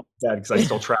 they're all dead because I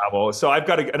still travel. So I've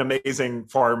got an amazing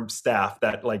farm staff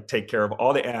that like take care of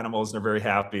all the animals and are very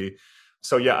happy.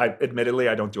 So yeah, admittedly,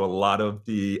 I don't do a lot of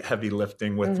the heavy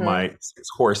lifting with my 6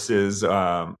 horses.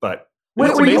 But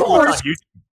were you a horse?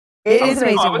 It is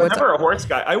amazing. I was never a horse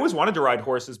guy. I always wanted to ride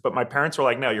horses, but my parents were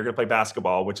like, no, you're going to play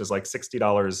basketball, which is like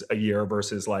 $60 a year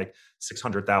versus like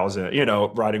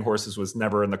 $600,000. Riding horses was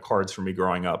never in the cards for me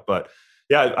growing up. But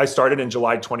yeah, I started in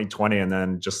July 2020 and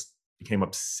then just became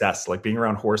obsessed, like being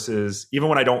around horses. Even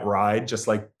when I don't ride, just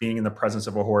like being in the presence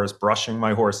of a horse, brushing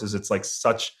my horses. It's like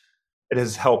it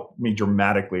has helped me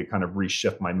dramatically kind of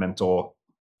reshift my mental.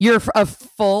 You're a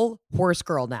full horse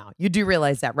girl now. You do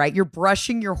realize that, right? You're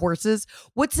brushing your horses.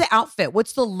 What's the outfit?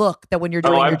 What's the look that when you're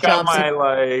doing your jumps? I've got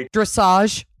my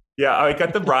dressage. Yeah, I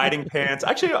got the riding pants.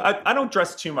 Actually, I don't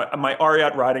dress too much. My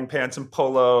Ariat riding pants and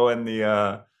polo and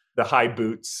the high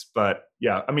boots. But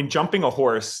yeah, I mean, jumping a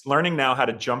horse, learning now how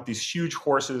to jump these huge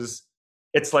horses,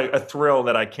 it's like a thrill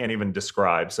that I can't even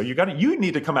describe. So you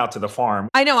need to come out to the farm.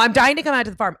 I know. I'm dying to come out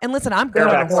to the farm. And listen, I'm good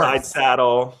on a horse. Side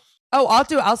saddle. Oh,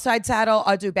 I'll side saddle.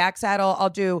 I'll do back saddle. I'll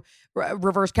do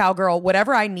reverse cowgirl.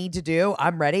 Whatever I need to do,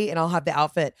 I'm ready, and I'll have the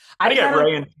outfit. I get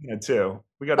Ray and Tina too.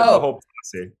 We got the whole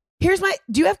posse.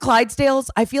 Do you have Clydesdales?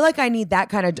 I feel like I need that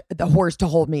kind of the horse to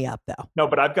hold me up, though. No,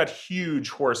 but I've got huge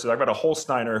horses. I've got a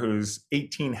Holsteiner who's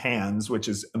 18 hands, which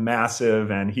is massive,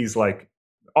 and he's like,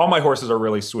 all my horses are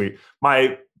really sweet.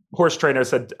 My horse trainer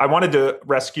said I wanted to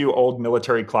rescue old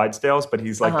military Clydesdales, but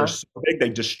he's like, they're so big, they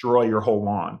destroy your whole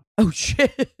lawn. Oh,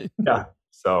 shit. Yeah.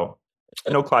 So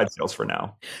no Clydesdales for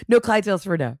now. No Clydesdales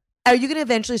for now. Are you going to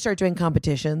eventually start doing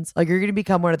competitions? Like you're going to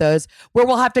become one of those where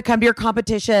we'll have to come to your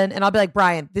competition and I'll be like,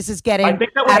 Brian, this is getting out of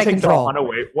control. I think that would take the fun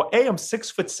away. Well, I'm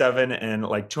 6'7" and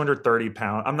like 230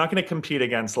 pounds. I'm not going to compete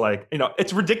against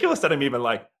it's ridiculous that I'm even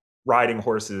like riding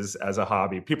horses as a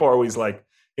hobby. People are always like,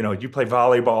 you play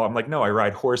volleyball. I'm like, no, I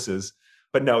ride horses.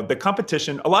 But no, the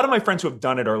competition, a lot of my friends who have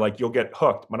done it are like, you'll get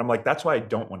hooked. But I'm like, that's why I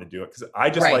don't want to do it. Because I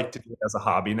just like to do it as a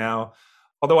hobby now.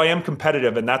 Although I am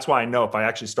competitive. And that's why I know if I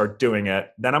actually start doing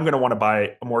it, then I'm going to want to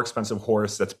buy a more expensive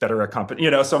horse that's better at company.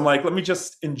 So I'm like, let me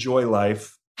just enjoy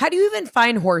life. How do you even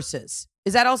find horses?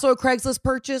 Is that also a Craigslist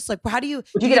purchase? Like, how do you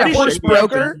get a horse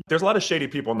broker? There's a lot of shady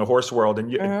people in the horse world.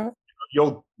 And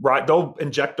they'll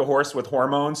inject a horse with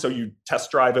hormones. So you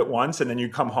test drive it once and then you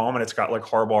come home and it's got like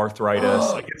horrible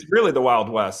arthritis. Like it's really the Wild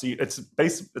West. It's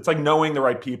like knowing the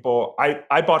right people.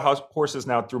 I bought horses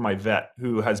now through my vet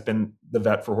who has been the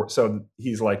vet for horse. So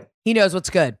he's like, he knows what's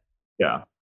good. Yeah.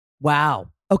 Wow.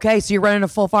 Okay. So you're running a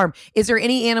full farm. Is there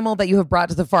any animal that you have brought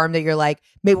to the farm that you're like,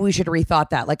 maybe we should rethought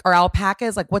that? Like are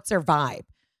alpacas, like what's their vibe?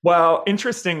 Well,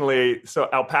 interestingly, so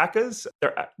alpacas,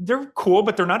 they're cool,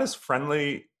 but they're not as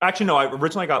friendly. Actually, no, I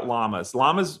originally got llamas.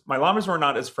 My llamas were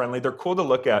not as friendly. They're cool to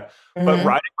look at, but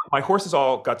my horses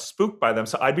all got spooked by them.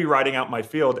 So I'd be riding out in my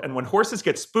field. And when horses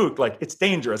get spooked, like it's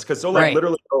dangerous because they'll like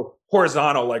literally go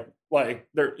horizontal, like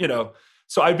they're,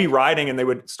 so I'd be riding and they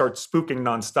would start spooking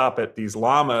nonstop at these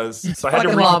llamas. So I had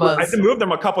to move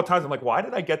them a couple of times. I'm like, why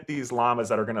did I get these llamas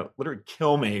that are going to literally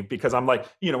kill me? Because I'm like,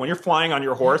 when you're flying on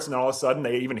your horse and then all of a sudden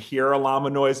they even hear a llama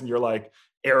noise and you're like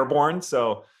airborne.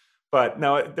 So, but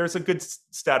no, there's a good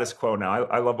status quo now.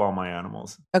 I love all my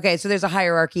animals. Okay. So there's a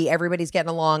hierarchy. Everybody's getting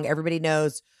along. Everybody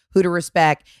knows who to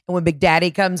respect. And when Big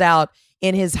Daddy comes out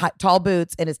in his tall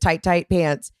boots and his tight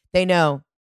pants, they know,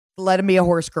 let him be a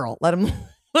horse girl. Let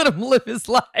him live his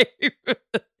life.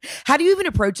 How do you even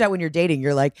approach that when you're dating?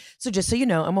 You're like, so just so you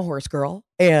know, I'm a horse girl.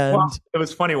 And it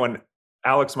was funny when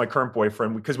Alex, my current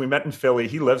boyfriend, because we met in Philly,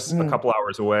 he lives a couple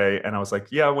hours away. And I was like,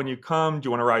 yeah, when you come, do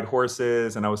you want to ride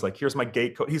horses? And I was like, here's my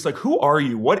gate code. He's like, who are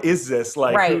you? What is this?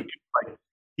 Like,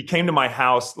 he came to my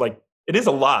house. Like, it is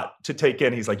a lot to take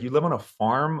in. He's like, you live on a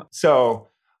farm? So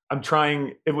I'm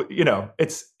trying,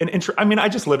 it's I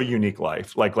just live a unique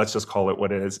life. Like, let's just call it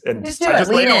what it is. And I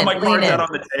just lay all my cards out on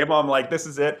the table. I'm like, this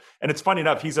is it. And it's funny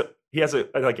enough, he has a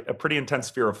pretty intense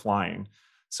fear of flying.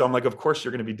 So I'm like, of course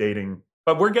you're going to be dating,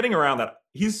 but we're getting around that.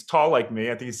 He's tall like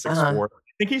me. I think he's 6'4". I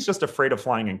think he's just afraid of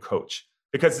flying in coach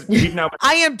because we've now.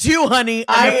 I am too, honey.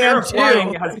 I am too.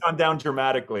 Flying has gone down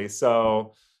dramatically.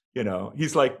 So,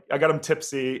 he's like, I got him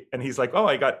tipsy and he's like,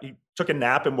 he took a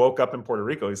nap and woke up in Puerto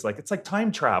Rico. He's like, it's like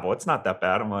time travel. It's not that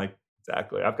bad. I'm like,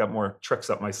 exactly. I've got more tricks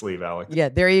up my sleeve, Alex. Yeah,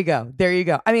 there you go.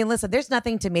 I mean, listen, there's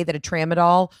nothing to me that a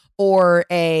Tramadol or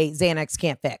a Xanax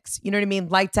can't fix. You know what I mean?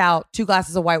 Lights out, 2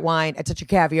 glasses of white wine, a touch of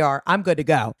caviar. I'm good to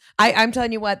go. I'm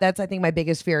telling you what, that's, I think, my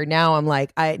biggest fear. Now I'm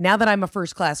like, now that I'm a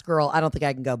first class girl, I don't think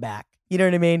I can go back. You know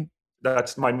what I mean?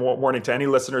 that's my warning to any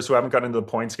listeners who haven't gotten into the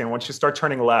points game. Once you start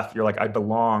turning left, you're like, I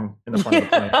belong in the front of the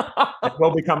plane. It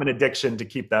will become an addiction to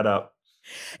keep that up.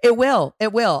 It will.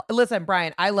 It will. Listen,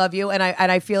 Brian, I love you. And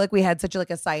I feel like we had such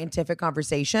a scientific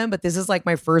conversation, but this is like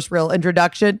my first real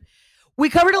introduction. We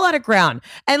covered a lot of ground.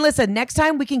 And listen, next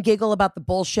time we can giggle about the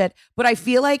bullshit, but I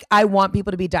feel like I want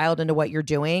people to be dialed into what you're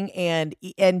doing and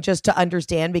just to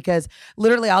understand, because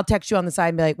literally I'll text you on the side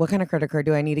and be like, what kind of credit card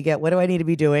do I need to get? What do I need to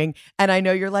be doing? And I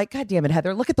know you're like, God damn it,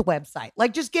 Heather, look at the website.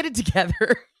 Like, just get it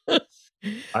together.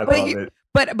 I love it.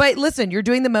 But listen, you're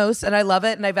doing the most and I love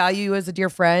it. And I value you as a dear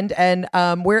friend. And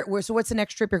so what's the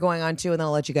next trip you're going on to? And then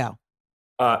I'll let you go.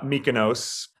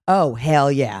 Mykonos. Oh,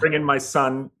 hell yeah. Bringing my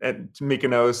son to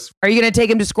Mykonos. Are you going to take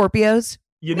him to Scorpios?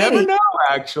 You never know,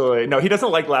 actually. No, he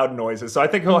doesn't like loud noises. So I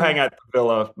think he'll hang out at the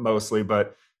villa mostly.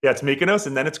 But yeah, it's Mykonos,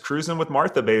 and then it's cruising with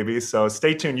Martha, baby. So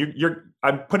stay tuned.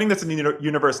 I'm putting this in the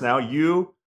universe now.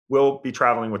 You will be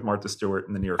traveling with Martha Stewart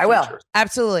in the near future. I will.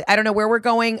 Absolutely. I don't know where we're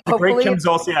going. The great Kim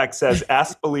Zolciak says,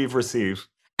 ask, believe, receive.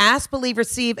 Ask, believe,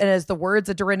 receive. And as the words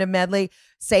of Dorinda Medley,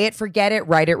 say it, forget it,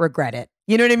 write it, regret it.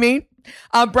 You know what I mean?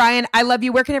 Brian, I love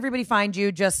you. Where can everybody find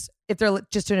you just if they're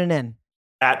just tuning in?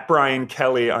 At Brian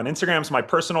Kelly on Instagram, my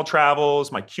personal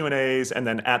travels, my Q&As, and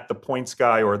then at The Points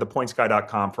Guy or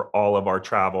thepointsguy.com for all of our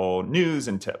travel news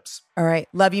and tips. All right.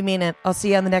 Love you, mean it. I'll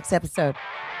see you on the next episode.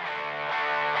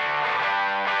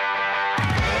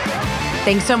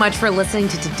 Thanks so much for listening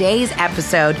to today's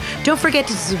episode. Don't forget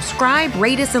to subscribe,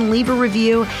 rate us, and leave a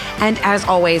review. And as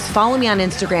always, follow me on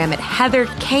Instagram at Heather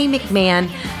K.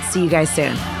 McMahon. See you guys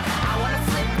soon.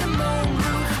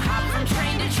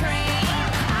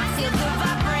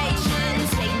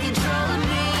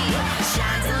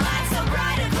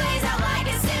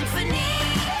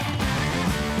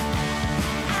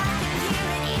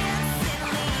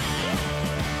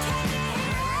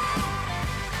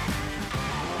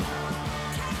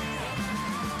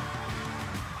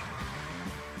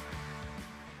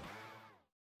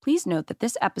 Please note that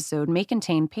this episode may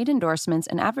contain paid endorsements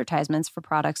and advertisements for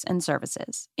products and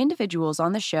services. Individuals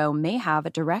on the show may have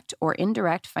a direct or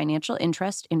indirect financial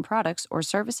interest in products or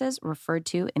services referred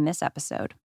to in this episode.